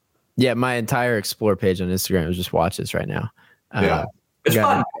 My entire Explore page on Instagram is just watches right now. It's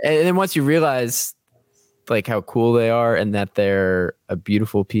fun. And then once you realize like how cool they are and that they're a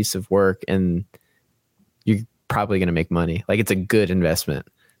beautiful piece of work and you're probably going to make money. Like it's a good investment.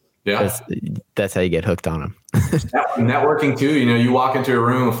 Yeah. That's how you get hooked on them. Networking too. You walk into a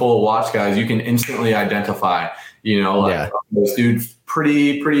room full of watch guys, you can instantly identify, this dude's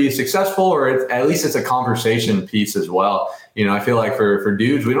pretty successful, or at least it's a conversation piece as well. I feel like for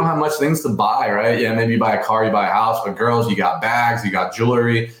dudes, we don't have much things to buy, right? Yeah, maybe you buy a car, you buy a house, but girls, you got bags, you got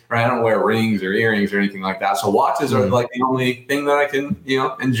jewelry, right? I don't wear rings or earrings or anything like that. So watches are like the only thing that I can,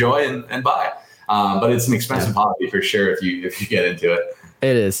 enjoy and buy. But it's an expensive hobby for sure if you get into it.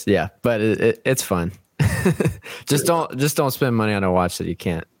 It is, yeah, but it's fun. just don't spend money on a watch that you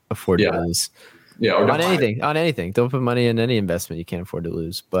can't afford to lose. Yeah, or on anything. Don't put money in any investment you can't afford to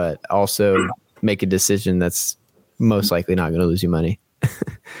lose, but also make a decision that's most likely not going to lose you money.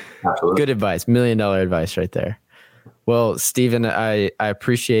 Absolutely. Good advice. $1 million advice right there. Well, Stephen, I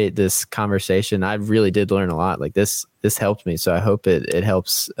appreciate this conversation. I really did learn a lot. Like this helped me. So I hope it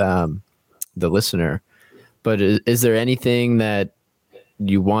helps the listener. But is there anything that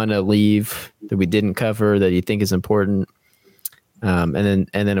you want to leave that we didn't cover that you think is important? And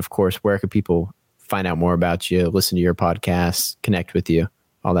then of course, where can people find out more about you, listen to your podcast, connect with you,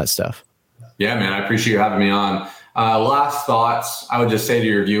 all that stuff? Yeah, man, I appreciate you having me on. Last thoughts, I would just say to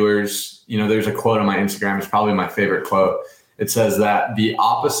your viewers, there's a quote on my Instagram. It's probably my favorite quote. It says that the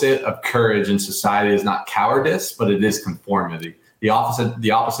opposite of courage in society is not cowardice, but it is conformity. The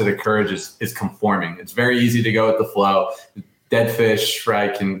opposite of courage is conforming. It's very easy to go with the flow. Dead fish,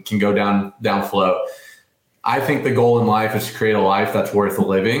 right, can go down flow. I think the goal in life is to create a life that's worth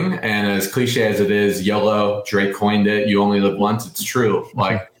living. And as cliche as it is, YOLO, Drake coined it, you only live once. It's true.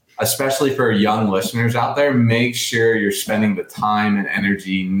 Like, especially for young listeners out there, make sure you're spending the time and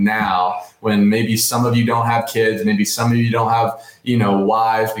energy now when maybe some of you don't have kids, maybe some of you don't have,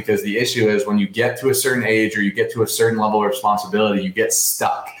 wives, because the issue is when you get to a certain age or you get to a certain level of responsibility, you get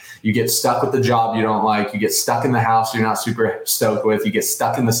stuck. You get stuck with the job you don't like. You get stuck in the house you're not super stoked with. You get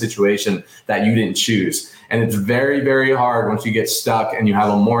stuck in the situation that you didn't choose. And it's very, very hard once you get stuck and you have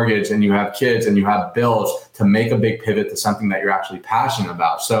a mortgage and you have kids and you have bills to make a big pivot to something that you're actually passionate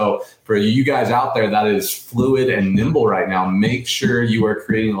about. So for you guys out there that is fluid and nimble right now, make sure you are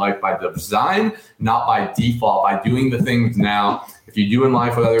creating life by design, not by default, by doing the things now. If you do in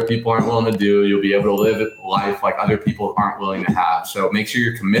life what other people aren't willing to do, you'll be able to live life like other people aren't willing to have. So make sure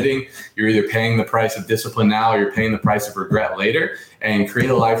you're committing. You're either paying the price of discipline now or you're paying the price of regret later, and create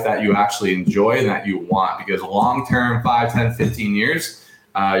a life that you actually enjoy and that you want. Because long-term, 5, 10, 15 years,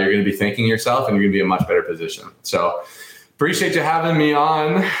 you're going to be thanking yourself and you're going to be in a much better position. So appreciate you having me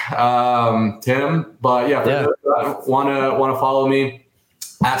on, Tim. But yeah, for those that want to follow me,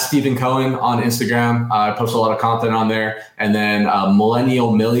 at Stephen Cohen on Instagram. I post a lot of content on there. And then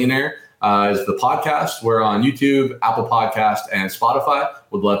Millennial Millionaire is the podcast. We're on YouTube, Apple Podcast, and Spotify.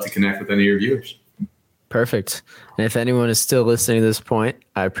 Would love to connect with any of your viewers. Perfect. And if anyone is still listening to this point,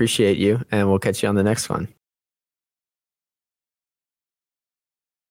 I appreciate you, and we'll catch you on the next one.